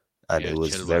 And Yeah, it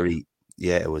was Chilwell.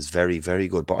 it was very, very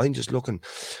good. But I'm just looking,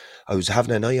 I was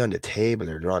having an eye on the table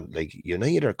earlier on. Like,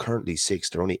 United are currently 6th.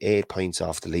 They're only 8 points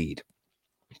off the lead.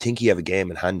 I think you have a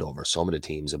game in hand over some of the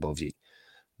teams above you.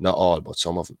 Not all, but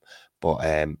some of them.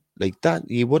 But like that,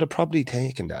 you would have probably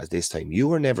taken that this time. You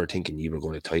were never thinking you were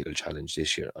going to title challenge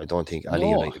this year. I don't think any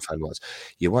No. United fan was.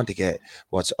 You want to get,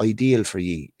 what's ideal for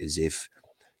you is if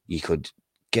you could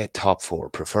get top 4,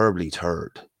 preferably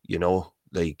third,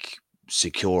 like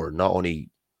secure, not only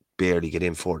barely get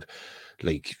in fourth,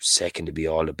 like second to be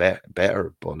all the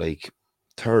better, but like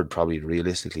third, probably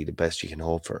realistically the best you can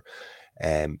hope for.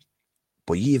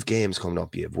 But you have games coming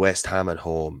up. You have West Ham at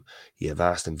home, you have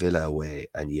Aston Villa away,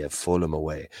 and you have Fulham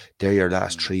away. They're your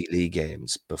last 3 league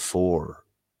games before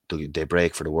they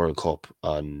break for the World Cup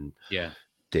on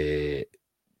the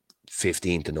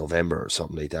 15th of November or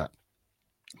something like that.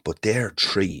 But they're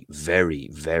 3 very,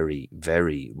 very,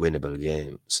 very winnable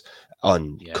games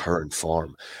on current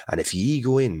form. And if you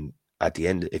go in at the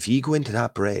end, if you go into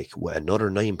that break with another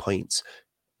 9 points,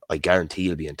 I guarantee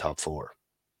you'll be in top 4.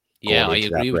 Yeah, I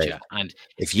agree with you. And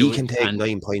if you can take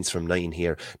 9 points from 9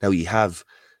 here, now you have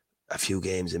a few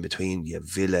games in between. You have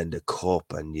Villa in the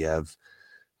Cup, and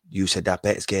you said that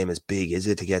Betis game is big, is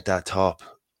it, to get that top?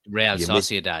 Real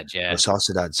Sociedad, Or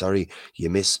Sociedad, sorry. You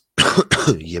miss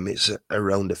you miss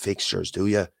around the fixtures, do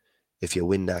you? If you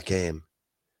win that game.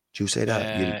 Do you say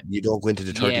that? You don't go into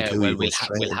the 32, yeah, well, you go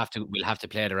straight we'll have to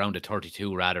play it around the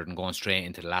 32 rather than going straight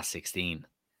into the last 16.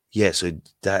 Yeah, so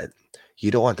that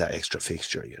you don't want that extra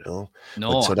fixture, No,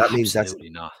 but so that means absolutely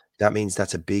not. That means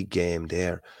that's a big game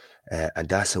there, and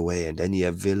that's away. And then you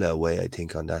have Villa away, I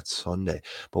think, on that Sunday.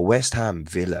 But West Ham,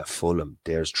 Villa, Fulham,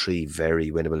 there's 3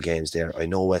 very winnable games there. I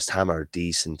know West Ham are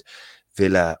decent.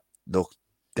 Villa, look,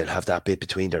 they'll have that bit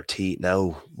between their teeth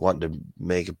now, wanting to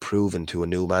make it proven to a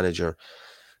new manager.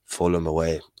 Fulham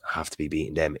away, have to be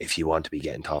beating them. If you want to be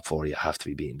getting top 4, you have to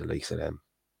be beating the likes of them.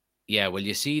 Yeah, well,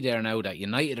 you see there now that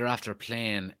United are after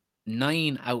playing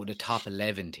 9 out of the top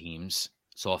 11 teams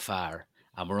so far,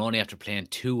 and we're only after playing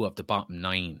 2 of the bottom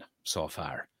 9 so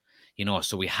far.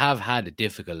 So we have had a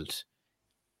difficult,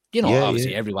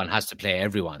 obviously everyone has to play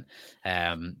everyone,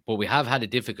 but we have had a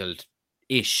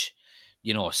difficult-ish,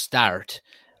 start.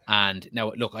 And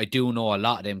now, look, I do know a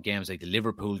lot of them games, like the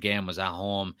Liverpool game was at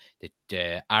home,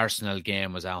 the Arsenal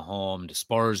game was at home, the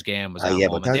Spurs game was at home,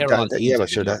 and they're all teams that we do have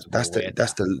to go away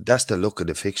to. That's the look of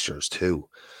the fixtures too.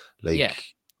 Like, yeah,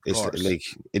 it's like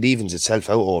it evens itself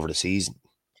out over the season.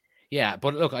 Yeah,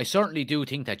 but look, I certainly do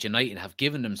think that United have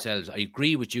given themselves, I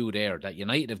agree with you there, that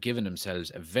United have given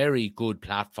themselves a very good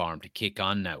platform to kick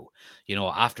on now,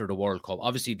 after the World Cup.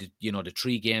 Obviously, the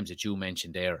 3 games that you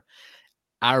mentioned there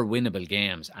are winnable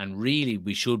games, and really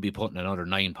we should be putting another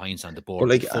 9 points on the board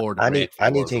before the break for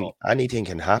the World Cup. Anything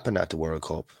can happen at the World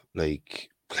Cup. Like,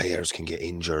 players can get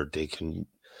injured, they can...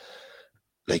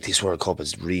 Like, this World Cup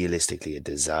is realistically a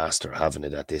disaster having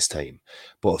it at this time.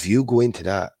 But if you go into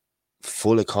that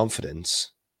full of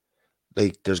confidence,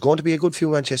 like, there's going to be a good few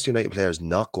Manchester United players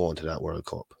not going to that World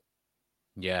Cup.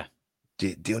 Yeah.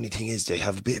 The only thing is they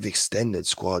have a bit of extended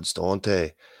squads, don't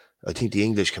they? I think the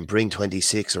English can bring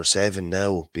 26 or 7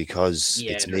 now because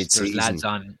it's mid-season.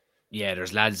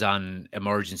 There's lads on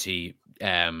emergency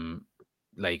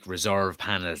like reserve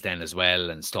panels then as well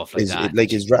and stuff like that.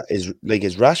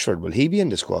 Is Rashford, will he be in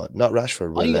the squad? Not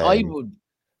Rashford.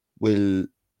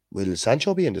 Will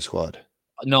Sancho be in the squad?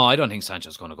 No, I don't think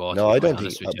Sancho's going to go. No, I don't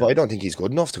think. But I don't think he's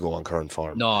good enough to go on current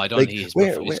form. No, I don't think he's.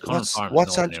 His current form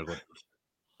is nowhere near good.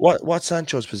 What's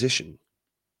Sancho's position?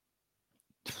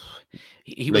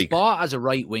 He was bought as a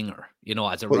right winger,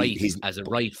 as a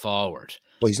right forward.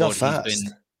 But he's not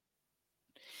fast.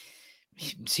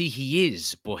 He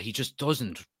is, but he just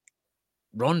doesn't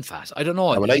run fast. I don't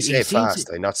know. And when I say fast,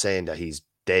 I'm not saying that he's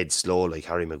dead slow like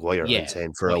Harry Maguire. I'm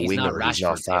saying for a winger, he's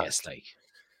not fast. But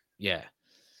you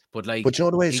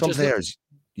know the way some players,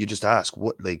 you just ask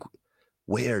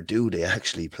where do they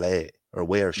actually play, or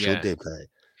where should they play?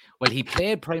 Well, he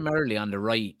played primarily on the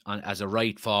right as a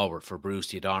right forward for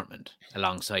Borussia Dortmund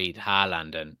alongside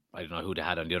Haaland, and I don't know who they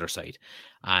had on the other side.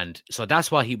 And so that's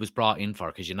what he was brought in for,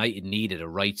 because United needed a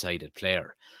right-sided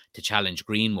player to challenge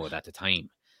Greenwood at the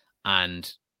time.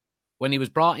 And when he was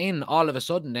brought in, all of a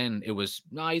sudden then it was,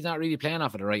 no, he's not really playing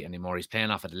off of the right anymore. He's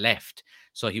playing off of the left.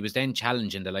 So he was then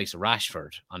challenging the likes of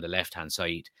Rashford on the left-hand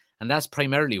side. And that's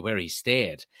primarily where he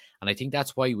stayed. And I think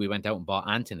that's why we went out and bought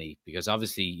Anthony, because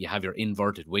obviously you have your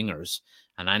inverted wingers,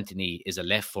 and Anthony is a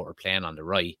left footer playing on the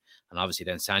right. And obviously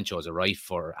then Sancho is a right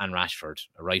footer, and Rashford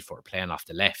a right footer playing off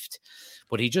the left.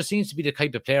 But he just seems to be the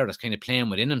type of player that's kind of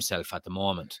playing within himself at the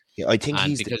moment. Yeah, I think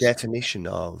he's the definition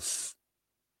of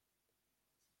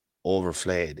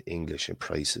overflayed English in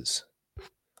prices.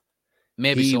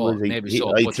 Maybe but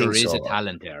there is a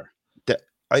talent there.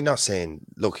 I'm not saying,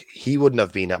 look, he wouldn't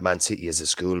have been at Man City as a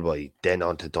schoolboy, then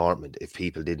on to Dortmund, if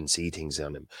people didn't see things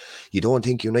on him. You don't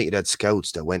think United had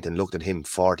scouts that went and looked at him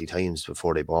 40 times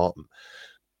before they bought him.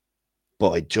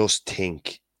 But I just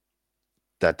think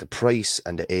that the price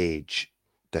and the age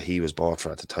that he was bought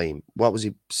for at the time, what was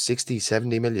he, 60,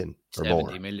 70 million or 70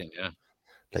 more? 70 million, yeah.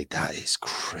 Like, that is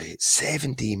crazy.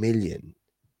 70 million.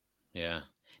 Yeah.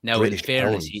 Now, British in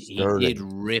fairness, he did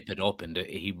rip it up in the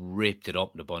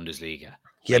Bundesliga.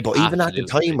 Yeah, but even at the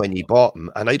time when you bought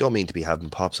him, and I don't mean to be having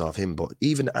pops off him, but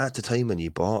even at the time when you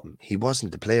bought him, he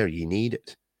wasn't the player you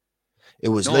needed. It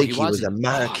was he was a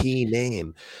marquee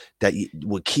name that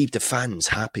would keep the fans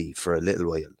happy for a little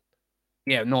while.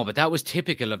 Yeah, no, but that was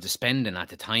typical of the spending at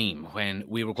the time when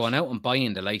we were going out and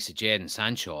buying the likes of Jadon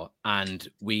Sancho, and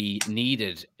we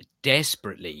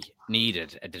desperately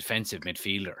needed a defensive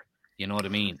midfielder. You know what I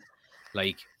mean?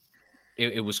 Like,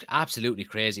 it was absolutely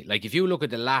crazy. Like, if you look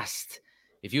at the last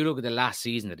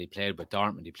season that he played with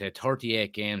Dortmund, he played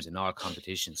 38 games in all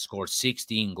competitions, scored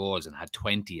 16 goals and had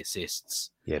 20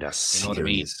 assists. Yeah, that's you know what I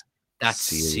mean? That's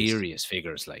serious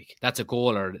figures. Like, that's a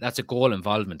goal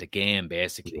involvement a game,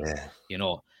 basically. Yeah. You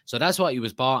know, so that's what he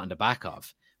was bought on the back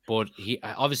of. But he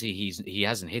obviously he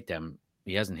hasn't hit them.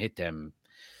 He hasn't hit them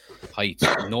heights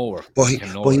nowhere. But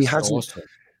he hasn't.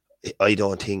 I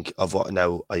don't think of what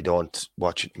now. I don't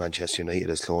watch Manchester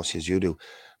United as closely as you do,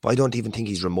 but I don't even think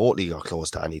he's remotely got close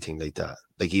to anything like that.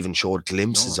 Like, even showed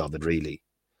glimpses of it, really.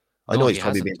 I know he's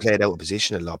probably been played out of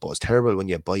position a lot, but it's terrible when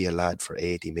you buy a lad for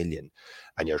 80 million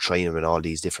and you're trying him in all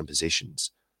these different positions.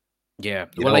 Yeah.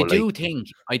 Well, I do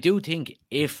think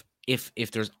if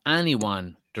there's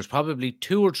anyone, there's probably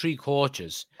 2 or 3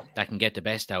 coaches that can get the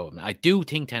best out of him. I do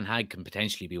think Ten Hag can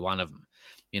potentially be one of them.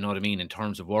 You know what I mean? In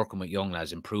terms of working with young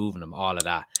lads, improving them, all of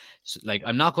that. So, like,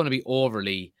 I'm not going to be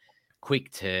overly quick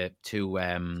to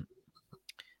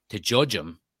judge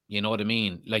him. You know what I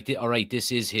mean? Like, all right,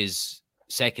 this is his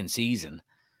second season,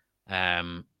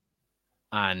 and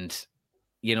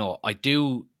you know, I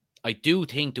do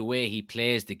think the way he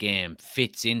plays the game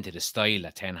fits into the style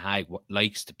that Ten Hag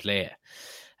likes to play.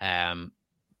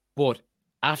 But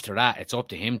after that, it's up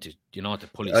to him to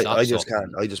pull his socks up.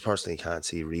 I just personally can't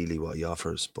see really what he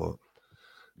offers, but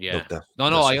yeah,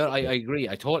 I agree.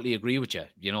 I totally agree with you.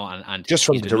 You know, and just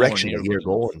from the direction that you're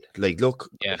going, like, look,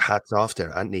 hats off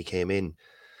there. Anthony came in,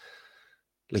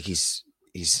 like, he's.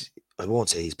 I won't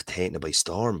say he's taken it by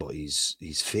storm, but he's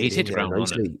fit in there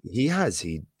nicely.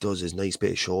 He does his nice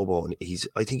bit of showboat, and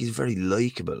I think he's very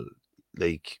likable.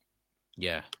 Like,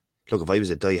 yeah. Look, if I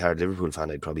was a diehard Liverpool fan,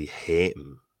 I'd probably hate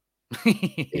him.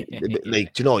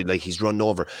 Like, you know, like, he's run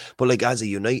over, but like, as a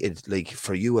United, like,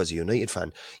 for you as a United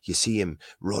fan, you see him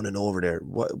running over there.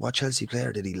 What Chelsea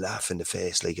player did he laugh in the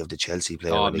face like of the Chelsea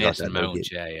player? Oh, Mason Mount,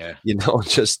 yeah. You know,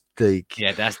 just like,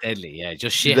 yeah, that's deadly. Yeah,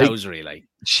 just shithousery, like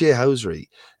shithousery.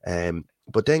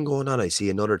 But then going on, I see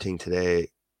another thing today.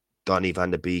 Donny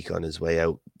van de Beek on his way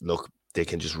out. Look, they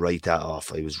can just write that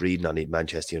off. I was reading on the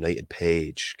Manchester United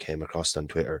page, came across on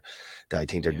Twitter, that I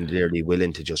think they're nearly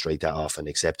willing to just write that off and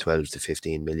accept 12 to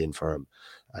 15 million for him.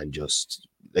 And just,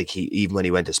 like, even when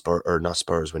he went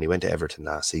to when he went to Everton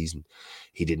last season,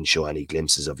 he didn't show any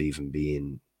glimpses of even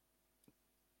being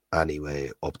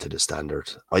anyway up to the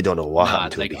standard. I don't know what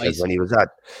happened to him, because when he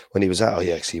was at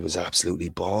Ajax, he was absolutely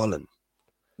balling.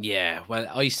 Yeah, well,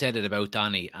 I said it about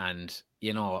Donny, and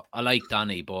you know, I like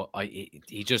Donny, but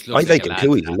he just looks. I like him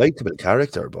too. He's a likable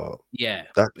character, but yeah,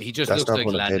 he just looks like a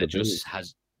lad that just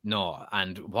has no.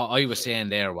 And what I was saying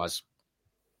there was,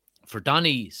 for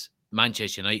Donny's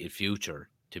Manchester United future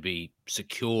to be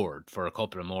secured for a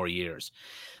couple of more years,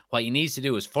 what he needs to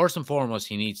do is, first and foremost,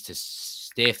 he needs to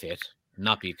stay fit,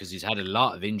 because he's had a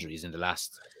lot of injuries in the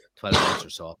last 12 months or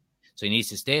so. So he needs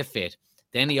to stay fit.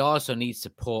 Then he also needs to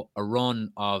put a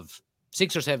run of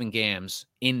 6 or 7 games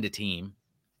in the team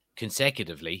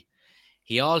consecutively.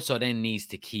 He also then needs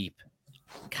to keep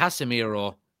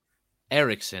Casemiro,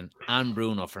 Eriksen, and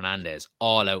Bruno Fernandes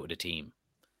all out of the team.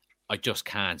 I just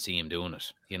can't see him doing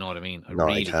it. You know what I mean? I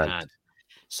really can't.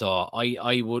 So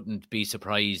I wouldn't be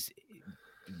surprised.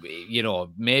 You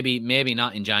know, maybe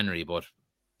not in January, but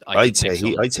I'd say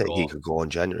he could go in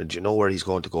January. Do you know where he's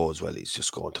going to go as well? He's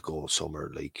just going to go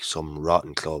somewhere like some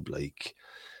rotten club, like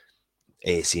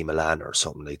AC Milan or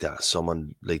something like that.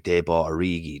 Someone like they bought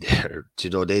Origi there.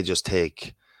 They just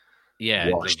take Yeah,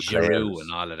 like washed Giroud and players.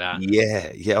 all of that.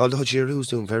 Yeah. Although Giroud's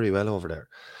doing very well over there.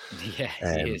 Yeah, he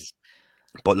Um, is.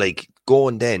 but like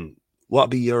going then, what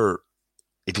be your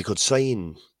if you could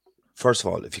sign? First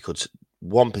of all, if you could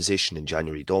one position in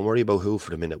January, don't worry about who for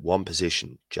the minute. One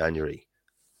position, January,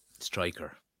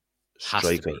 Striker. Has to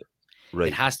striker, be. It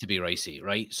right? has to be Ricey,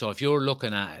 right? So if you're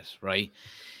looking at it, right,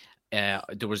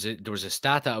 there was a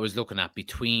stat that I was looking at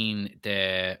between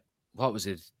what was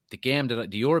it? The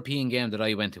European game that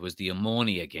I went to was the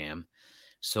Ammonia game.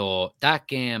 So that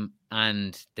game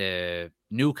and the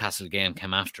Newcastle game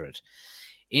came after it.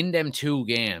 In them two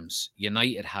games,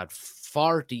 United had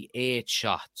 48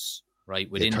 shots, right,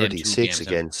 Yeah, within them two 36 games.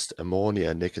 against Ammonia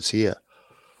and Nicosia.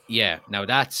 Yeah, now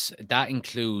that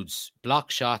includes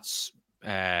block shots,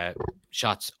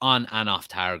 shots on and off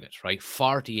target, right?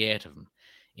 48 of them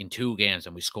in two games,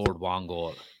 and we scored one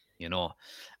goal,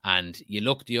 And you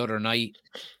look the other night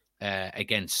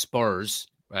against Spurs,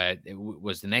 it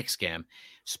was the next game.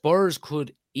 Spurs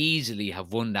could easily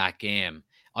have won that game.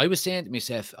 I was saying to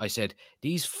myself, I said,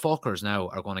 these fuckers now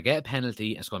are going to get a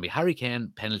penalty. It's going to be Harry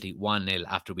Kane penalty 1-0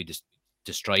 after we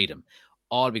destroyed him,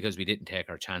 all because we didn't take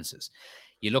our chances.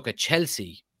 You look at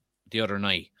Chelsea the other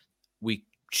night, we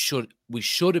should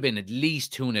have been at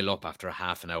least 2-0 up after a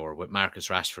half an hour with Marcus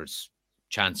Rashford's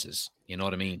chances. You know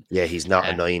what I mean? Yeah, he's not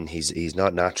a 9. He's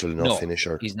not natural enough No,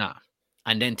 finisher. he's not.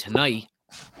 And then tonight,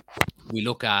 we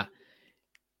look at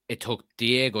it took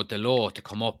Diego Dalot to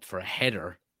come up for a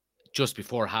header just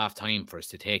before half time for us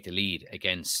to take the lead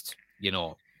against,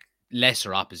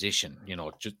 lesser opposition,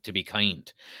 just to be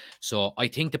kind. So I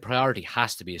think the priority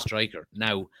has to be a striker.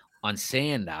 Now, on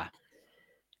saying that,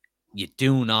 you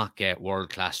do not get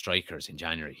world-class strikers in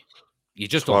January. You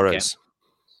just don't get them.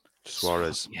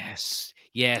 Suarez. Yes.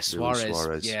 Yeah, Luis Suarez.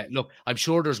 Suarez. Yeah, look, I'm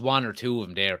sure there's one or two of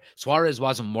them there. Suarez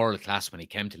wasn't world-class when he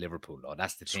came to Liverpool, though.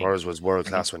 That's the thing. Suarez was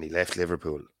world-class when he left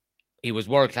Liverpool. He was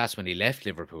world-class when he left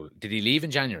Liverpool. Did he leave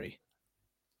in January?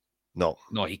 No,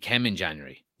 he came in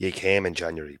January. He came in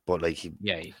January, but like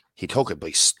he took it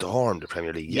by storm, the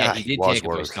Premier League. Yeah, he did was take it by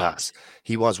world storm. class.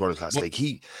 He was world class. But- like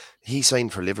he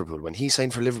signed for Liverpool. When he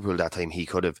signed for Liverpool that time, he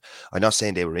could have. I'm not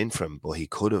saying they were in for him, but he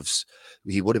could have.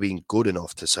 He would have been good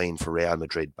enough to sign for Real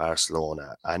Madrid,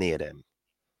 Barcelona, any of them.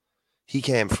 He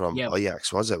came from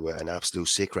Ajax, was it, with an absolute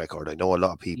sick record? I know a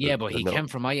lot of people. Yeah, but he came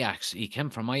from Ajax. He came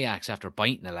from Ajax after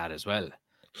biting a lad as well.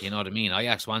 You know what I mean?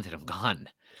 Ajax wanted him gone.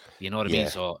 You know what I mean?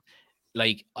 So,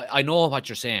 like, I know what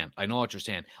you're saying.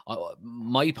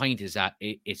 My point is that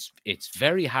it's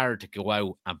very hard to go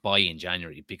out and buy in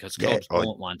January because clubs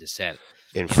don't want to sell.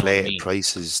 Inflated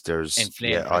prices. There's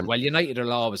inflated. Well, United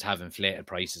will always have inflated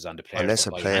prices on the players.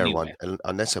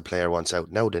 Unless a player wants out.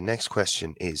 Now the next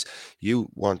question is: you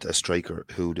want a striker?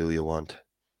 Who do you want?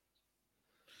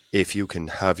 If you can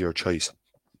have your choice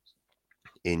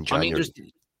in January, I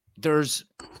mean,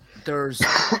 there's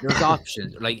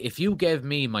options. Like if you gave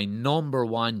me my number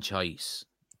one choice,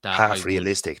 that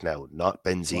realistic now, not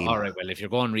Benzema. Well, all right. Well, if you're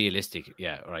going realistic,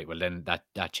 yeah, all right. Well, then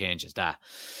that changes that.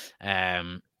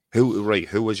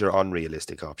 Who was your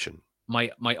unrealistic option? My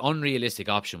unrealistic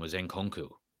option was Nkunku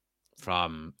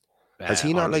from. Has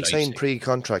he not signed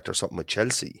pre-contract or something with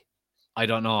Chelsea? I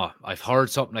don't know. I've heard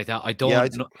something like that. I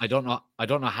don't know. I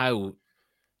don't know how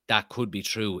that could be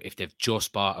true if they've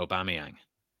just bought Aubameyang.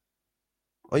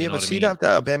 Oh yeah, but see that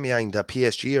Aubameyang, that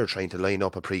PSG are trying to line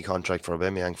up a pre-contract for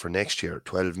Aubameyang for next year,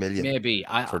 12 million. Maybe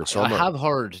for the summer. I have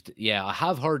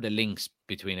heard the links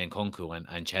between Nkunku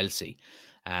and Chelsea,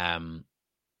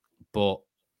 but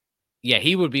yeah,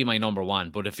 he would be my number one.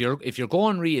 But if you're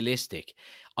going realistic,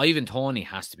 Ivan Toney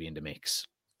has to be in the mix.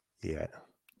 Yeah,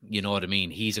 you know what I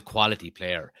mean. He's a quality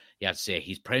player. You have to say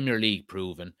he's Premier League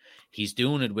proven. He's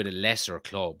doing it with a lesser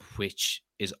club, which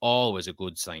is always a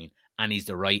good sign. And he's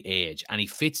the right age, and he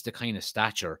fits the kind of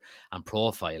stature and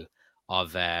profile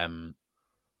of the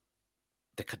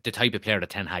type of player that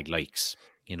Ten Hag likes.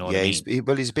 You know what I mean?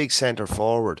 He's a big centre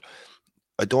forward.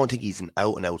 I don't think he's an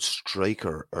out-and-out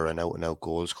striker or an out-and-out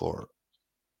goal scorer.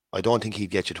 I don't think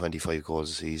he'd get you 25 goals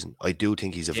a season. I do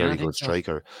think he's a very good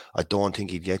striker. I don't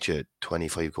think he'd get you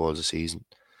 25 goals a season.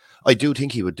 I do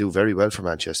think he would do very well for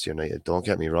Manchester United. Don't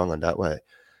get me wrong on that way.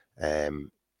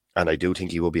 And I do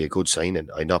think he will be a good signing.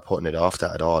 I'm not putting it off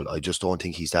that at all. I just don't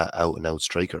think he's that out-and-out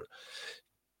striker.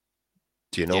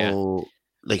 Do you know,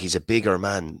 like he's a bigger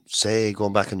man. Say,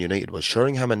 going back on United, was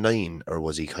Sheringham a 9 or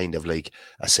was he kind of like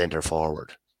a centre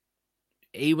forward?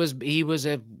 He was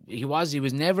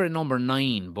never a number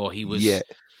 9, but he was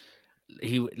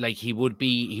he would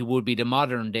be the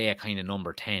modern day kind of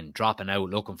number 10, dropping out,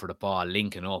 looking for the ball,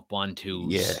 linking up 1-2s,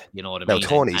 Yeah. you know what I Now mean,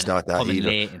 Tony's and not that coming either.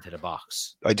 late into the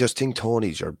box. I just think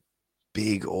Tony's your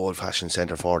big old-fashioned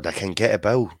centre forward that can get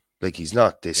about. Like, he's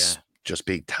not this just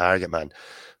big target man,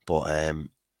 but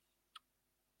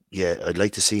yeah, I'd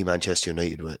like to see Manchester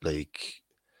United with like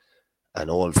an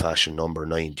old-fashioned number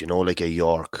 9. Do you know, like a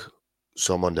York,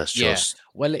 someone that's just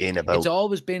well, in it's about.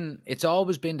 always been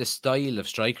the style of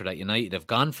striker that United have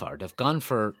gone for. They've gone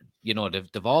for, you know,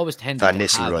 they've always tended Van to have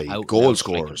Nistelrooy, out and goal out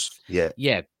strikers. scorers. Yeah,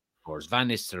 Yeah, of course, Van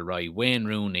Nistelrooy, Wayne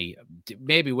Rooney,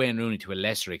 maybe Wayne Rooney to a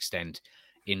lesser extent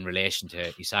in relation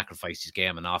to he sacrificed his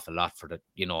game an awful lot for the,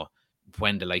 you know,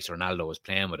 when the likes of Ronaldo was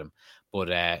playing with him.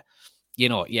 But you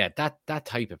know, yeah, that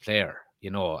type of player,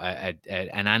 you know,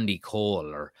 an Andy Cole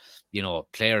or, you know,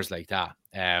 players like that.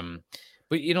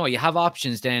 But, you know, you have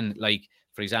options then, like,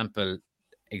 for example,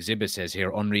 Exhibit says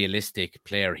here, unrealistic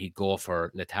player, he'd go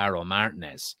for Lautaro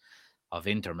Martinez of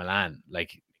Inter Milan.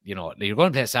 Like, you know, you're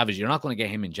going to play Savage, you're not going to get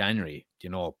him in January, you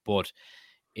know, but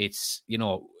it's, you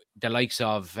know, the likes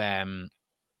of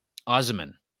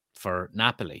Osimhen for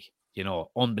Napoli, you know,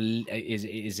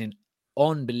 is in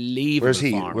unbelievable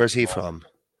form. where's he from?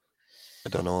 I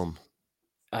don't know him.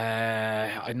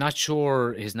 I'm not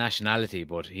sure his nationality,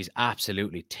 but he's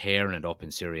absolutely tearing it up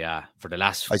in Serie A for the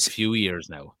last few years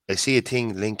now. I see a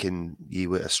thing linking you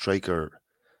with a striker.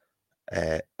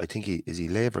 I think he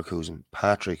Leverkusen,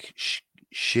 Patrick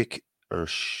Schick or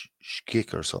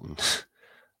Schick or something.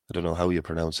 I don't know how you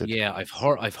pronounce it. Yeah,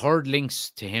 I've heard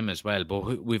links to him as well,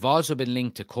 but we've also been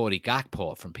linked to Cody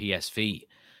Gakpo from PSV,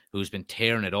 who's been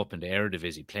tearing it up in the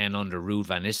Eredivisie, playing under Ruud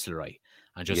van Nistelrooy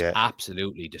and just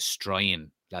absolutely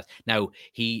destroying that. Now,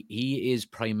 he is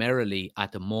primarily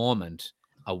at the moment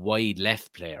a wide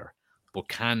left player, but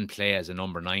can play as a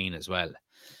number 9 as well.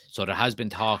 So there has been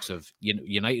talks of, you know,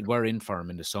 United were in for him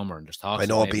in the summer, and there's talks of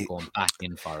maybe going back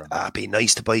in for him. It'd be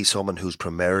nice to buy someone who's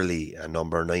primarily a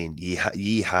number 9.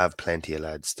 Ye have plenty of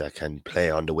lads that can play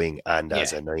on the wing and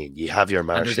as a 9. You have your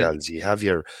Martials, you have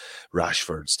your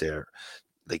Rashfords there.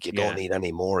 Like, you don't need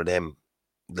any more of them.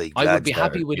 Like, I would be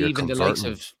happy with even the likes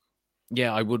of.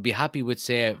 Yeah, I would be happy with,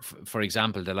 say, for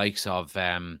example, the likes of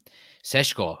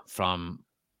Seshko from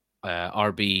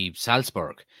RB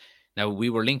Salzburg. Now, we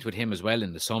were linked with him as well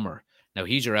in the summer. Now,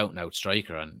 he's your out-and-out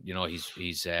striker, and, you know,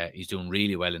 he's doing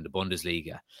really well in the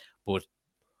Bundesliga. But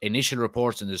initial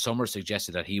reports in the summer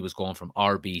suggested that he was going from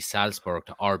RB Salzburg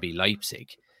to RB Leipzig.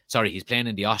 Sorry, he's playing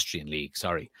in the Austrian league,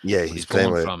 sorry. Yeah, he's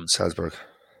playing with Salzburg.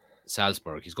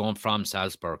 He's going from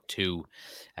Salzburg to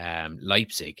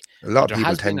Leipzig. A lot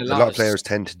of players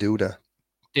tend to do that.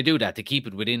 They do that to keep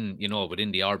it within the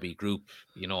RB group,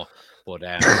 you know. But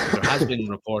there has been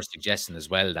reports suggesting as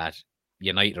well that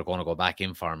United are going to go back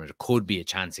in for him. There could be a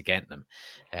chance of getting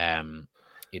him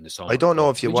in the summer. I don't know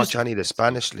if you watch any of the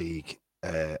Spanish league.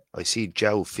 I see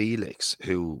João Felix,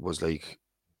 who was like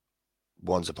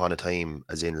once upon a time,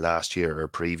 as in last year or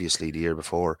previously the year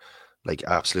before, like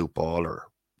absolute baller.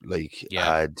 Like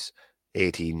had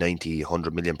 80, 90,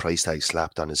 100 million price tag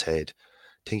slapped on his head.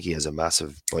 I think he has a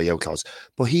massive buyout clause.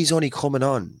 But he's only coming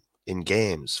on in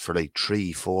games for like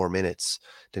 3-4 minutes.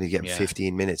 Then he's getting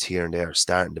 15 minutes here and there,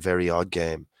 starting the very odd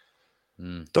game.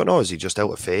 Don't know, is he just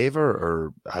out of favour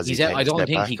or has he? I don't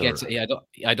think he gets.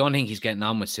 I don't think he's getting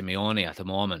on with Simeone at the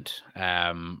moment.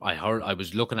 I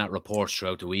was looking at reports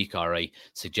throughout the week,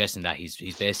 suggesting that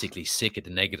he's basically sick of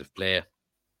the negative play,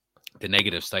 the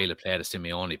negative style of play that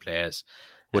Simeone plays.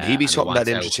 Would he be something that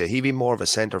interests you? He'd be more of a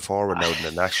centre forward now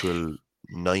than an actual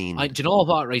 9. Do you know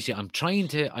what, Racey? I'm trying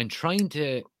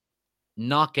to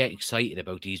not get excited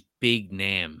about these big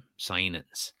name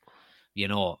signings. You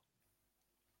know,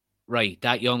 right?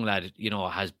 That young lad, you know,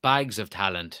 has bags of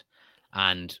talent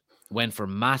and went for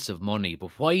massive money.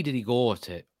 But why did he go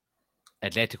to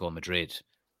Atletico Madrid?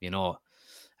 You know,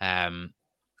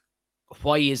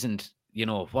 why isn't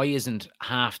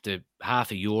half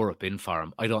of Europe in for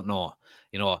him? I don't know.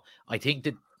 You know, I think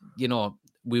that, you know,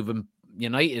 we've been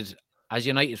United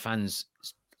fans,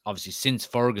 obviously since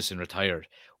Ferguson retired,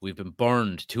 we've been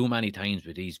burned too many times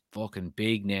with these fucking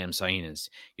big name signings,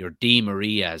 your Di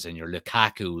Marias and your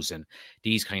Lukakus and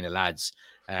these kind of lads.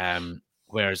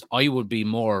 Whereas I would be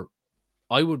more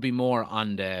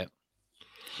on the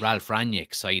Ralph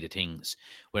Rangnick side of things,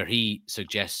 where he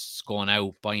suggests going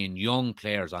out, buying young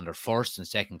players on their first and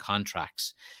second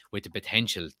contracts with the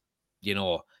potential, you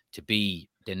know, to be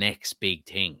the next big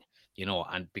thing, you know,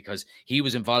 and because he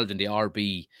was involved in the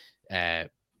RB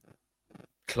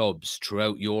clubs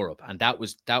throughout Europe, and that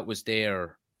was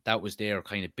their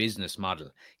kind of business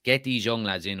model. Get these young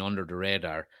lads in under the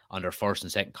radar on their first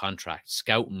and second contracts,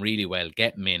 scout them really well,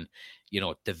 get them in,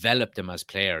 develop them as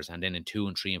players, and then in 2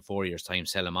 and 3 and 4 years' time,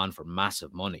 sell them on for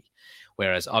massive money.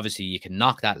 Whereas obviously you can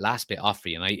knock that last bit off for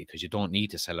United because you don't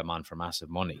need to sell them on for massive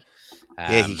money.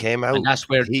 He came out. And that's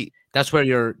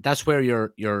where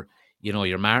your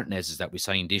your Martinez's that we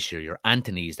signed this year, your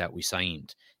Anthony's that we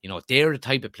signed, they're the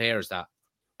type of players that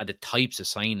are the types of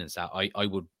signings that I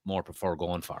would more prefer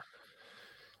going for.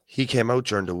 He came out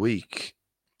during the week,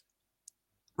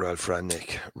 Ralph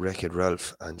Rangnick, Wreck-It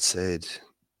Ralph, and said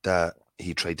that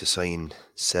he tried to sign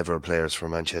several players for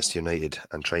Manchester United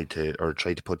and tried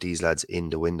to put these lads in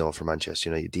the window for Manchester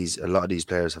United. A lot of these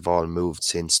players have all moved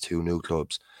since to new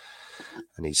clubs.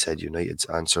 And he said United's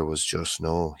answer was just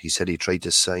no. He said he tried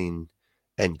to sign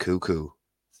Nkunku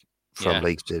from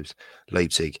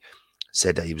Leipzig,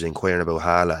 said that he was inquiring about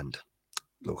Haaland.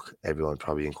 Look, everyone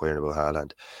probably inquiring about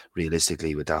Haaland.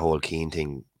 Realistically, with that whole Keane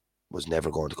thing, was never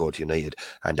going to go to United.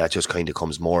 And that just kind of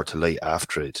comes more to light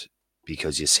after it,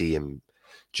 because you see him,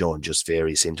 John, just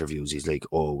various interviews. He's like,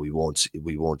 oh, we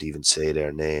won't even say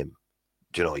their name.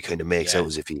 He kind of makes out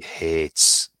as if he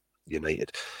hates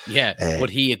United. Yeah, but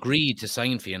he agreed to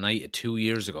sign for United 2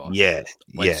 years ago.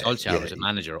 When Solskjaer was a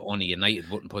manager, only United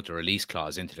wouldn't put the release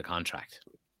clause into the contract.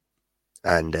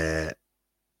 And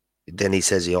then he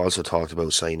says he also talked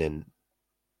about signing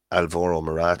Alvaro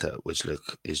Morata, which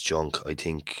is junk. I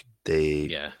think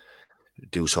they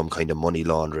do some kind of money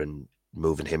laundering,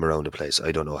 moving him around the place.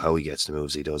 I don't know how he gets the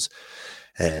moves he does.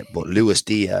 But Luis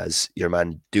Diaz, your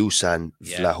man Dusan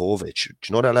Vlahovic, do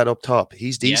you know that lad up top?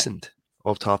 He's decent.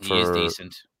 Up top he is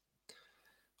decent.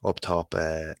 Up top,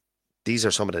 these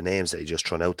are some of the names that he just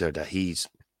thrown out there that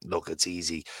it's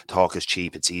easy. Talk is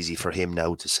cheap. It's easy for him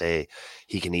now to say.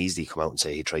 He can easily come out and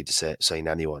say he tried to sign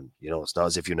anyone. It's not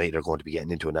as if United are going to be getting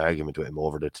into an argument with him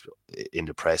in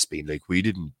the press, being like,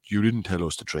 you didn't tell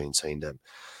us to try and sign them.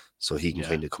 So he can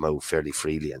kind of come out fairly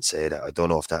freely and say that. I don't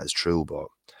know if that is true, but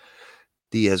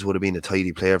Diaz would have been a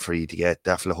tidy player for you to get.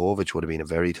 Vlahovic would have been a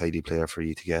very tidy player for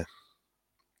you to get.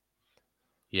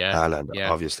 Yeah, Haaland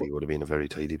obviously would have been a very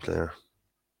tidy player.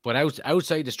 But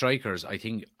outside the strikers, I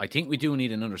think we do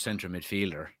need another centre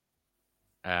midfielder.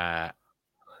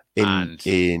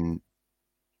 You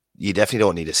definitely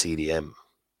don't need a CDM.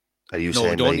 Are you saying?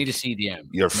 No, we don't need a CDM.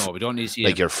 We don't need a CDM.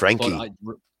 Like you're Frankie.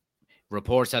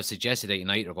 Reports have suggested that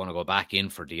United are going to go back in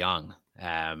for De Jong,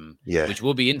 which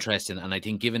will be interesting. And I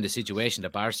think, given the situation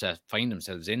that Barca find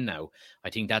themselves in now, I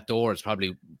think that door is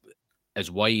probably as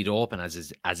wide open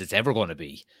as it's ever going to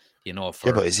be. But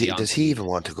does he even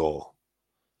want to go?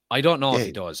 I don't know if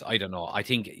he does. I don't know. I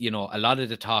think, a lot of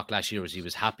the talk last year was he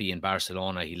was happy in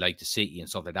Barcelona. He liked the city and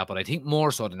stuff like that. But I think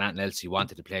more so than anything else, he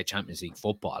wanted to play Champions League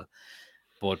football.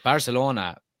 But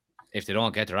Barcelona, if they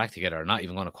don't get their act together, are not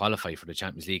even going to qualify for the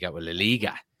Champions League out with La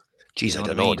Liga. Jeez, I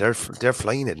don't know. They're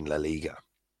flying it in La Liga.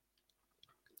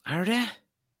 Are they?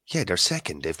 Yeah, they're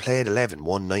second. They've played 11,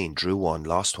 won 9, drew 1,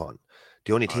 lost 1.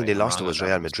 The only thing they lost was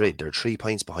Real Madrid. They're 3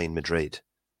 points behind Madrid.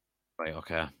 Right,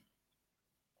 okay.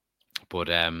 But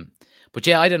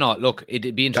yeah, I don't know. Look,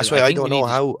 it'd be interesting. That's why I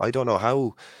don't know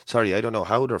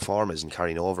how their form isn't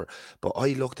carrying over. But I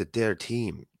looked at their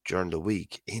team during the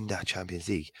week in that Champions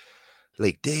League.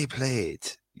 Like, they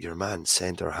played your man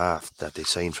centre half that they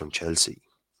signed from Chelsea.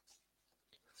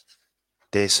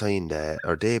 They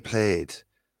played.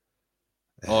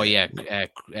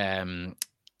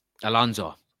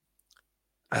 Alonso.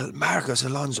 Marcos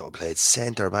Alonso played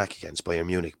centre back against Bayern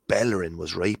Munich. Bellerin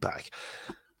was right back.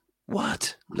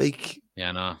 What?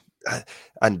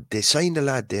 And they signed a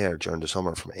lad there during the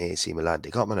summer from AC Milan. They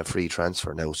got him on a free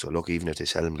transfer now. So look, even if they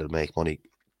sell him, they'll make money.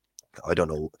 I don't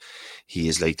know. He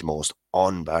is like the most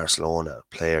un-Barcelona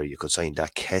player you could sign.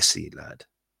 That Kessie lad.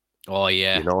 Oh,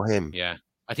 yeah. You know him? Yeah.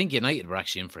 I think United were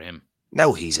actually in for him.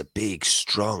 Now he's a big,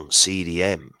 strong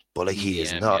CDM, but he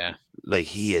is not. Yeah.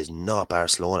 He is not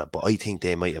Barcelona. But I think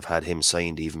they might have had him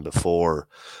signed even before,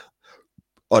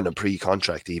 on a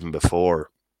pre-contract, even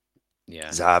before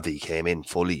Xavi came in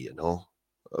fully.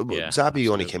 Xavi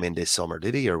only came in this summer,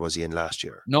 did he, or was he in last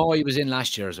year? No, he was in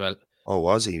last year as well. Oh,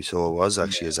 was he? So it was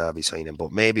actually a Xavi signing,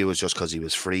 but maybe it was just because he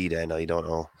was free then. I don't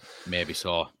know. Maybe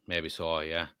so.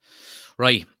 Yeah.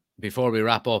 Right. Before we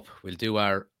wrap up, we'll do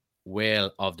our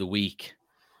whale of the week.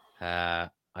 I'll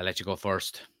let you go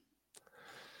first.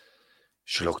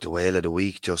 Sure, look, the whale of the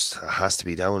week just has to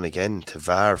be down again to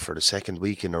VAR for the second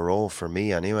week in a row for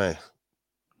me, anyway.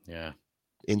 Yeah.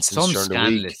 Some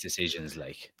scandalous decisions,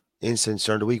 like. Incidents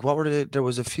during the week. What were there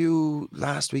was a few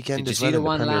last weekend as well in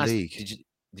the Premier League.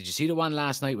 Did you see the one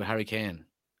last night with Harry Kane?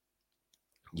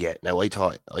 Yeah. Now I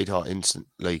thought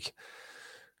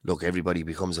look, everybody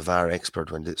becomes a VAR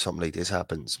expert when something like this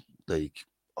happens. Like,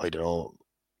 I don't know.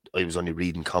 I was only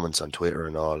reading comments on Twitter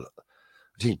and all.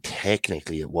 think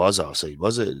technically it was offside.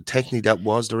 Was it? Technically, that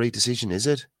was the right decision, is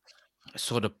it?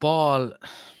 So the ball,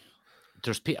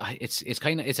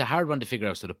 it's a hard one to figure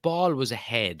out. So the ball was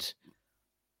ahead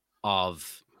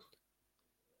of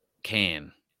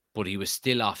Kane, but he was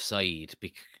still offside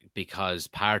because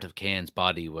part of Kane's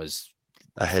body was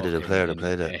Ahead of the player that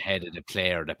played it. ahead of the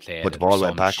player that played But the it, or ball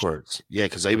went some backwards. Yeah,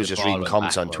 because I but was the just ball reading went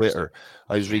comments on backwards. Twitter.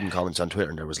 I was reading comments on Twitter,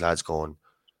 and there was lads going,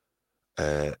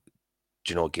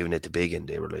 giving it the big end.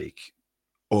 They were like,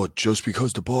 "Oh, just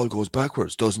because the ball goes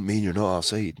backwards doesn't mean you're not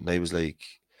offside." And I was like,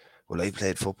 "Well, I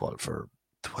played football for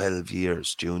 12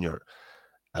 years, junior,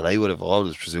 and I would have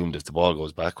always presumed if the ball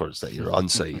goes backwards that you're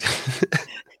onside."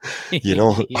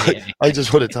 Yeah. I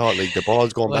just would have thought like the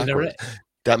ball's going Well, backwards.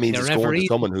 That means the it's going to referee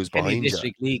someone who's any behind you.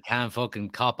 district league can't fucking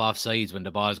cop offsides when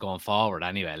the ball's going forward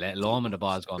anyway, let alone when the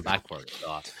ball's going backwards.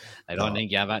 So I don't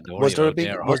think you have that to worry about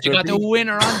there. You got the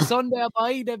winner on Sunday,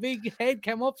 boy. The big head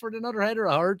came up for another header,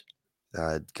 I heard.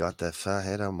 I got that fat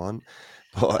head on one.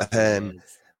 But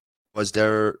was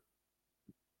there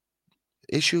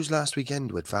issues last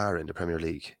weekend with VAR in the Premier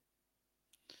League?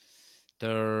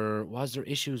 There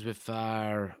issues with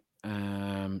VAR.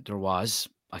 There was.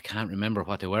 I can't remember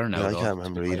what they were now. I can't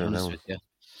remember either now.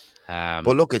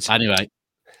 But look, it's anyway.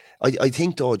 I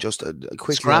think though, just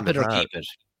quickly scrap it or keep it.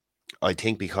 I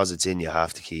think because it's in, you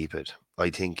have to keep it. I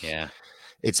think yeah.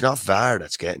 It's not VAR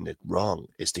that's getting it wrong.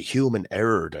 It's the human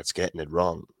error that's getting it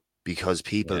wrong because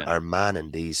people are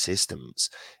manning these systems.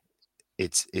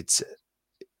 It's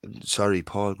sorry,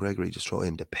 Paul Gregory just throw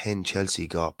in the pen Chelsea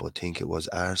got, but think it was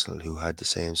Arsenal who had the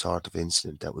same sort of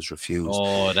incident that was refused.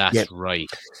 Oh, that's right.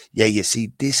 Yeah, you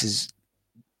see, this is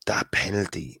that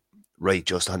penalty, right?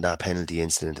 Just on that penalty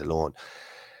incident alone.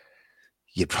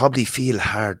 You probably feel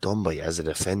hard done by as a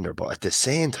defender, but at the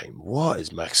same time, what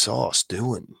is Max Sauce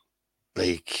doing?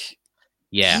 Like,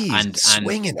 he's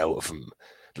swinging out of him.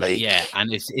 Like, yeah,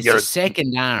 and it's the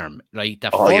second arm, right?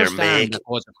 The first arm that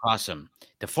goes across him.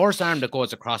 The first arm that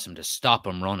goes across him to stop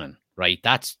him running, right?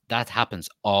 That happens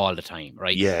all the time,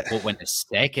 right? Yeah. But when the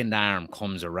second arm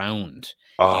comes around,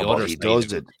 he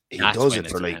does it. He does it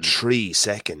for like 3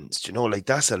 seconds. You know, like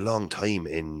that's a long time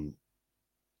in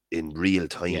real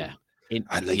time. Yeah.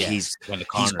 And like he's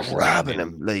grabbing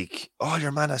him. Like all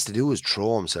your man has to do is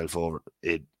throw himself over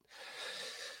it.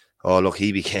 Oh, look,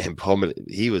 he became public.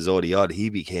 He was odd. He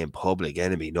became public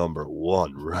enemy number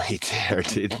 1 right there,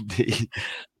 didn't he?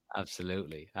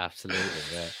 Absolutely. Yeah.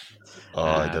 Oh,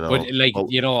 I don't know. But,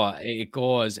 it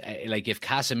goes like if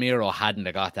Casemiro hadn't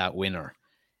have got that winner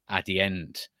at the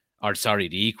end, or sorry,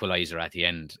 the equalizer at the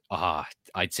end,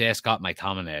 I'd say Scott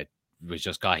McTominay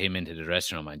just got him into the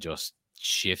dressing room and just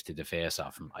shifted the face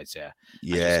off him, I'd say.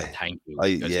 Yeah. Thank you.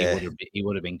 He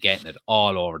would have been getting it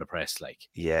all over the press, like.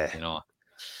 Yeah.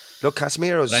 Look,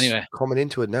 Casemiro's coming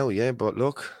into it now, but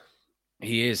look.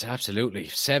 He is, absolutely.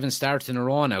 7 starts in a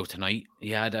row now tonight. He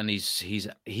had, and he's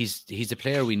the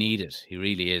player we needed. He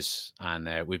really is.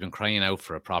 And we've been crying out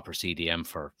for a proper CDM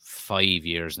for 5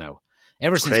 years now.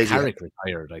 Ever since Carrick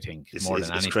retired, I think, more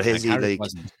than anything. It's crazy,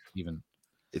 wasn't even.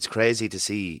 It's crazy to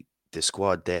see the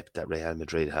squad depth that Real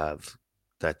Madrid have,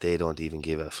 that they don't even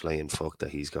give a flying fuck that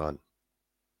he's gone.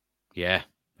 Yeah,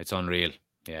 it's unreal.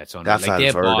 Yeah, it's unreal.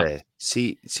 That Valverde.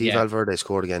 Valverde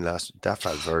scored again last. That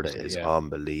Valverde is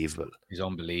unbelievable. He's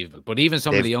unbelievable. But even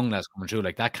some of the young lads coming through,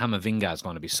 like that Camavinga is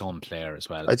going to be some player as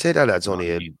well. I'd say that lad's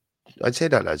I'd say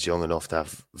that lad's young enough to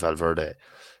have Valverde.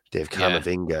 They've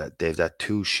Camavinga. Yeah. They've that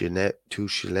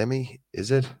Tuchilemi,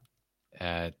 is it?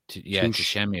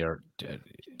 Tuchilemi or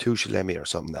Tuchilemi or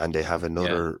something, and they have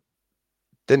another. Yeah.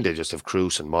 Then they just have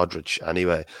Kroos and Modric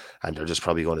anyway, and they're just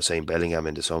probably going to sign Bellingham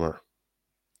in the summer.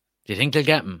 Do you think they'll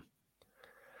get him?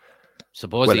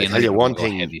 Supposedly, I tell you one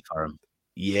thing. Heavy for him.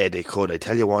 Yeah, they could. I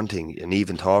tell you one thing, and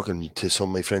even talking to some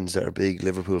of my friends that are big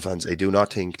Liverpool fans, I do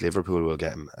not think Liverpool will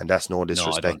get him, and that's no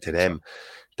disrespect to them. So.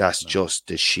 That's just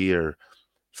the sheer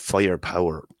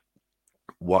firepower.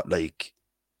 What like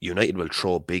United will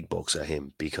throw big bucks at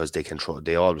him because they can throw.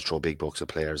 They always throw big bucks at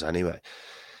players anyway.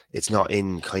 It's not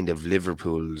in kind of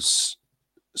Liverpool's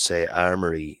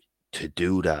armory to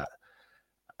do that.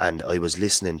 And I was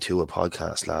listening to a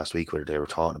podcast last week where they were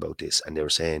talking about this, and they were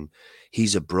saying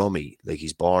he's a Brummie, like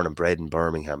he's born and bred in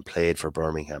Birmingham, played for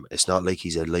Birmingham. It's not like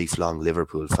he's a lifelong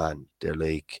Liverpool fan. They're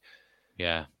like,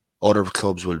 other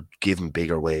clubs will give him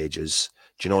bigger wages.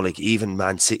 Do you know, like even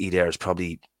Man City there is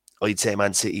probably, I'd say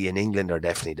Man City in England are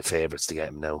definitely the favourites to get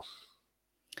him now.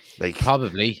 Like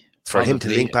probably him to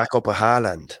link back up with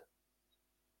Haaland.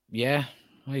 Yeah,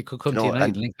 well, he could come to United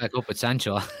and link back up with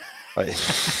Sancho. I,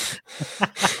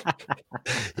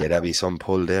 yeah, that'd be some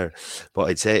pull there. But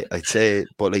I'd say,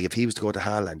 but like if he was to go to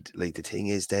Haaland, like the thing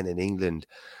is, then in England,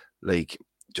 like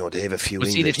they have a few But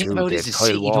see, the English thing too. about They it have is Kyle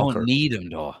City don't Walker. need him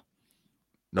though.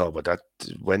 No, but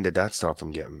when did that stop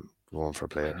him getting going for a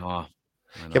player? I know.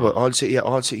 Yeah, but also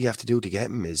you have to do to get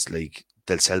him is like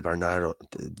they'll sell Bernardo.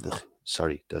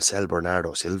 They'll sell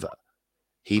Bernardo Silva.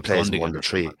 He For plays in Gundogan 1 to or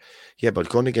 3. someone. Yeah, but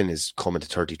Gundogan is coming to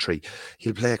 33.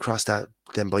 He'll play across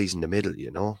them boys in the middle,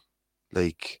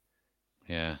 Like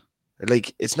Yeah.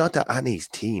 it's not that any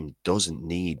team doesn't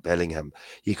need Bellingham.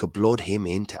 You could blood him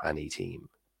into any team.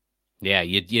 Yeah,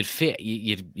 you'd fit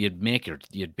you'd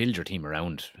build your team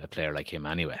around a player like him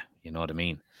anyway. You know what I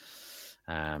mean?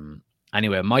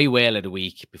 Anyway, my whale of the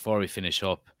week before we finish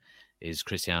up is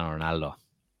Cristiano Ronaldo.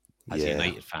 As a Yeah.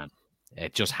 United fan,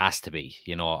 it just has to be.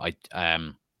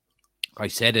 I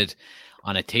said it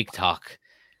on a TikTok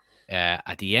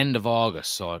at the end of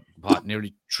August, so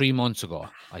nearly 3 months ago.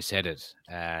 I said it,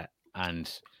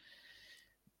 and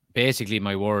basically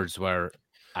my words were,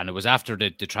 and it was after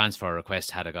the transfer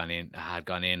request had gone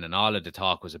in, and all of the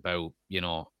talk was about,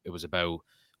 it was about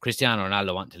Cristiano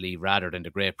Ronaldo wanting to leave rather than the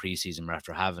great preseason we're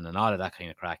after having and all of that kind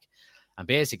of crack. And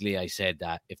basically, I said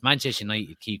that if Manchester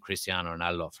United keep Cristiano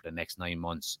Ronaldo for the next 9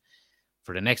 months,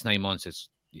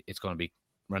 it's going to be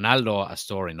Ronaldo as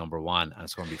story number one, and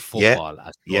it's going to be football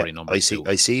as story number two.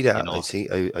 I see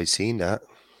that. I seen that.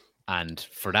 And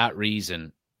for that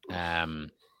reason, I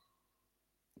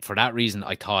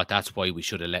thought that's why we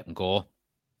should have let him go.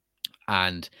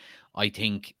 And I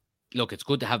think, look, it's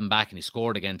good to have him back, and he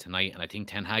scored again tonight. And I think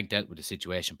Ten Hag dealt with the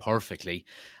situation perfectly.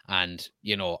 And,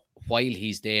 while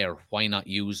he's there, why not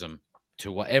use him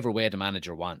to whatever way the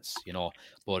manager wants,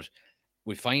 But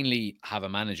we finally have a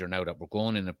manager now that we're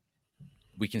going in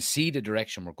we can see the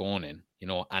direction we're going in,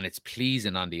 and it's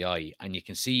pleasing on the eye. And you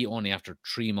can see only after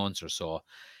 3 months or so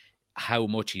how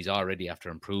much he's already after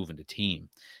improving the team.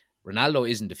 Ronaldo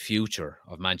isn't the future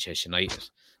of Manchester United.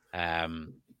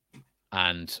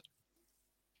 And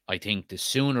I think the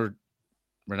sooner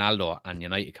Ronaldo and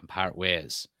United can part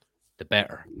ways, the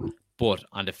better. But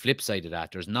on the flip side of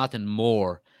that, there's nothing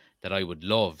more that I would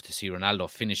love to see Ronaldo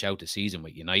finish out the season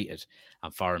with United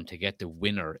and for him to get the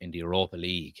winner in the Europa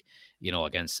League,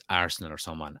 against Arsenal or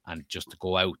someone, and just to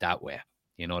go out that way.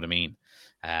 You know what I mean?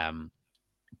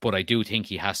 But I do think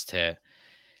he has to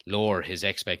lower his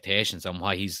expectations on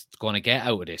what he's going to get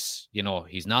out of this.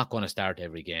 He's not going to start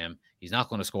every game. He's not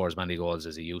going to score as many goals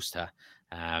as he used to.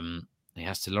 He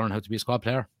has to learn how to be a squad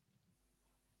player.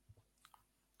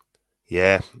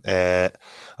 Yeah, I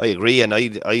agree. And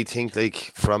I think,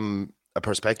 like, from a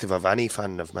perspective of any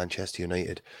fan of Manchester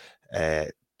United,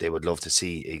 they would love to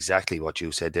see exactly what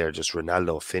you said there, just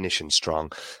Ronaldo finishing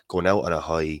strong, going out on a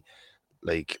high,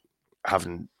 like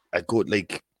having a good,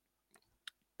 like,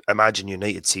 imagine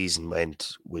United season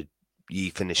went with ye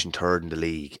finishing third in the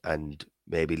league and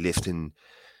maybe lifting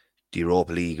the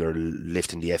Europa League or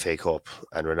lifting the FA Cup,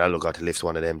 and Ronaldo got to lift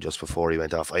one of them just before he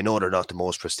went off. I know they're not the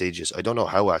most prestigious. I don't know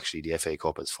how actually the FA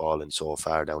Cup has fallen so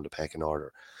far down the pecking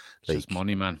order. It's just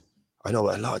money, man. I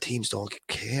know a lot of teams don't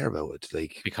care about it,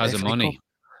 like, because of FA money. Cup,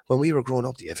 when we were growing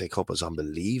up, the FA Cup was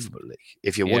unbelievable. Like,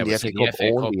 if you won the FA Cup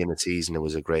only in a season, it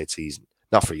was a great season.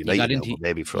 Not for United, but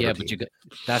maybe for other teams.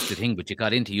 That's the thing. But you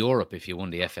got into Europe if you won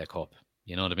the FA Cup.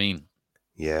 You know what I mean?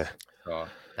 Yeah. So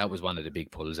that was one of the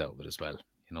big pulls out of it as well.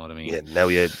 You know what I mean? Yeah. Now,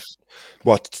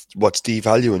 what's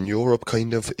devaluing Europe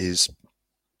kind of is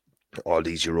all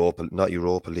these not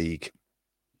Europa League.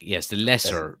 Yes, the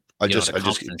lesser.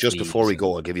 Just before we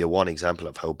go, I'll give you one example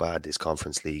of how bad this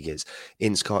Conference League is.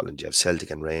 In Scotland, you have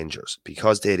Celtic and Rangers.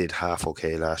 Because they did half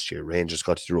okay last year, Rangers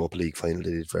got to the Europa League final,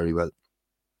 they did very well.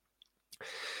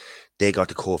 They got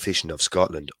the coefficient of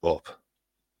Scotland up.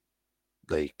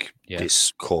 Like,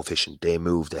 this coefficient, they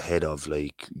moved ahead of,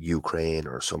 like, Ukraine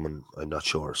or someone, I'm not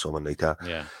sure, someone like that.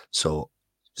 Yeah. So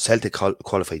Celtic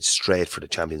qualified straight for the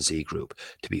Champions League group.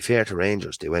 To be fair to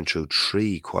Rangers, they went through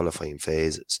 3 qualifying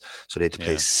phases. So they had to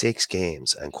play 6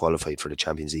 games and qualified for the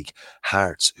Champions League.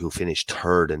 Hearts, who finished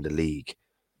third in the league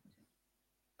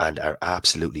and are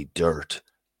absolutely dirt,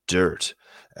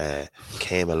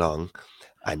 came along,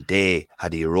 and they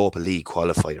had the Europa League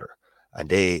qualifier. And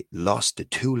they lost the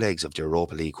 2 legs of the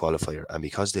Europa League qualifier. And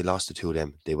because they lost the 2 of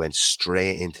them, they went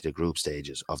straight into the group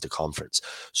stages of the conference.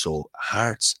 So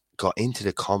Hearts got into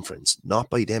the conference, not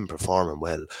by them performing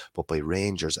well, but by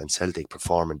Rangers and Celtic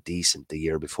performing decent the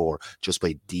year before. Just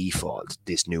by default,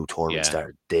 this new tournament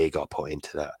started, they got put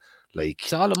into that. Like,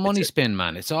 it's all a money spin,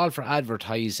 man. It's all for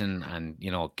advertising and,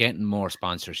 getting more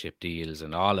sponsorship deals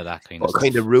and all of that kind of stuff. It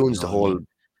kind of ruins the whole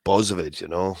buzz of it,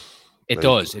 It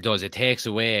does. It takes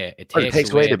away. It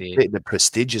takes away the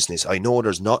prestigiousness. I know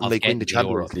there's nothing like win the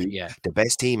Champions League. Yeah. The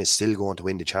best team is still going to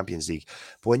win the Champions League.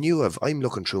 But when I'm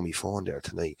looking through my phone there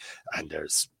tonight, and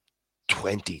there's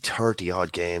 20, 30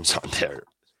 odd games on there.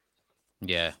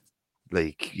 Yeah.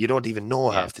 Like, you don't even know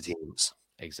half the teams.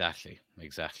 Exactly.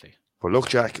 Well, look,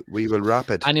 Jack, we will wrap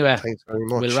it. Anyway, thanks very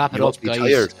much. We'll wrap it up, guys.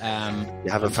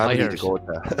 You have a family to go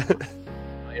to.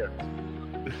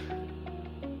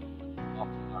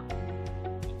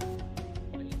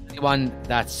 Anyone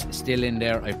that's still in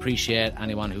there, I appreciate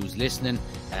anyone who's listening,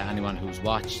 anyone who's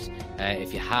watched.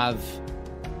 If you have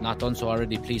not done so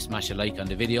already, please smash a like on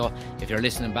the video. If you're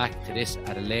listening back to this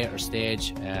at a later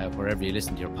stage, wherever you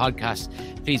listen to your podcast,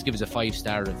 please give us a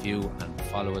 5-star review and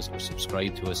follow us or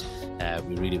subscribe to us.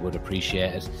 We really would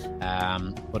appreciate it.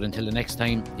 But until the next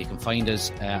time, you can find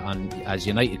us as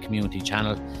United Community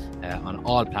Channel on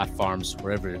all platforms,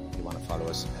 wherever you want to follow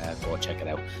us. Go check it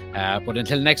out. But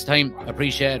until next time,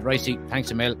 appreciate it. Ricey, thanks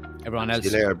a mil. Everyone else,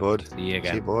 see you later, bud. See you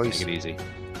again. See you, boys. Take it easy.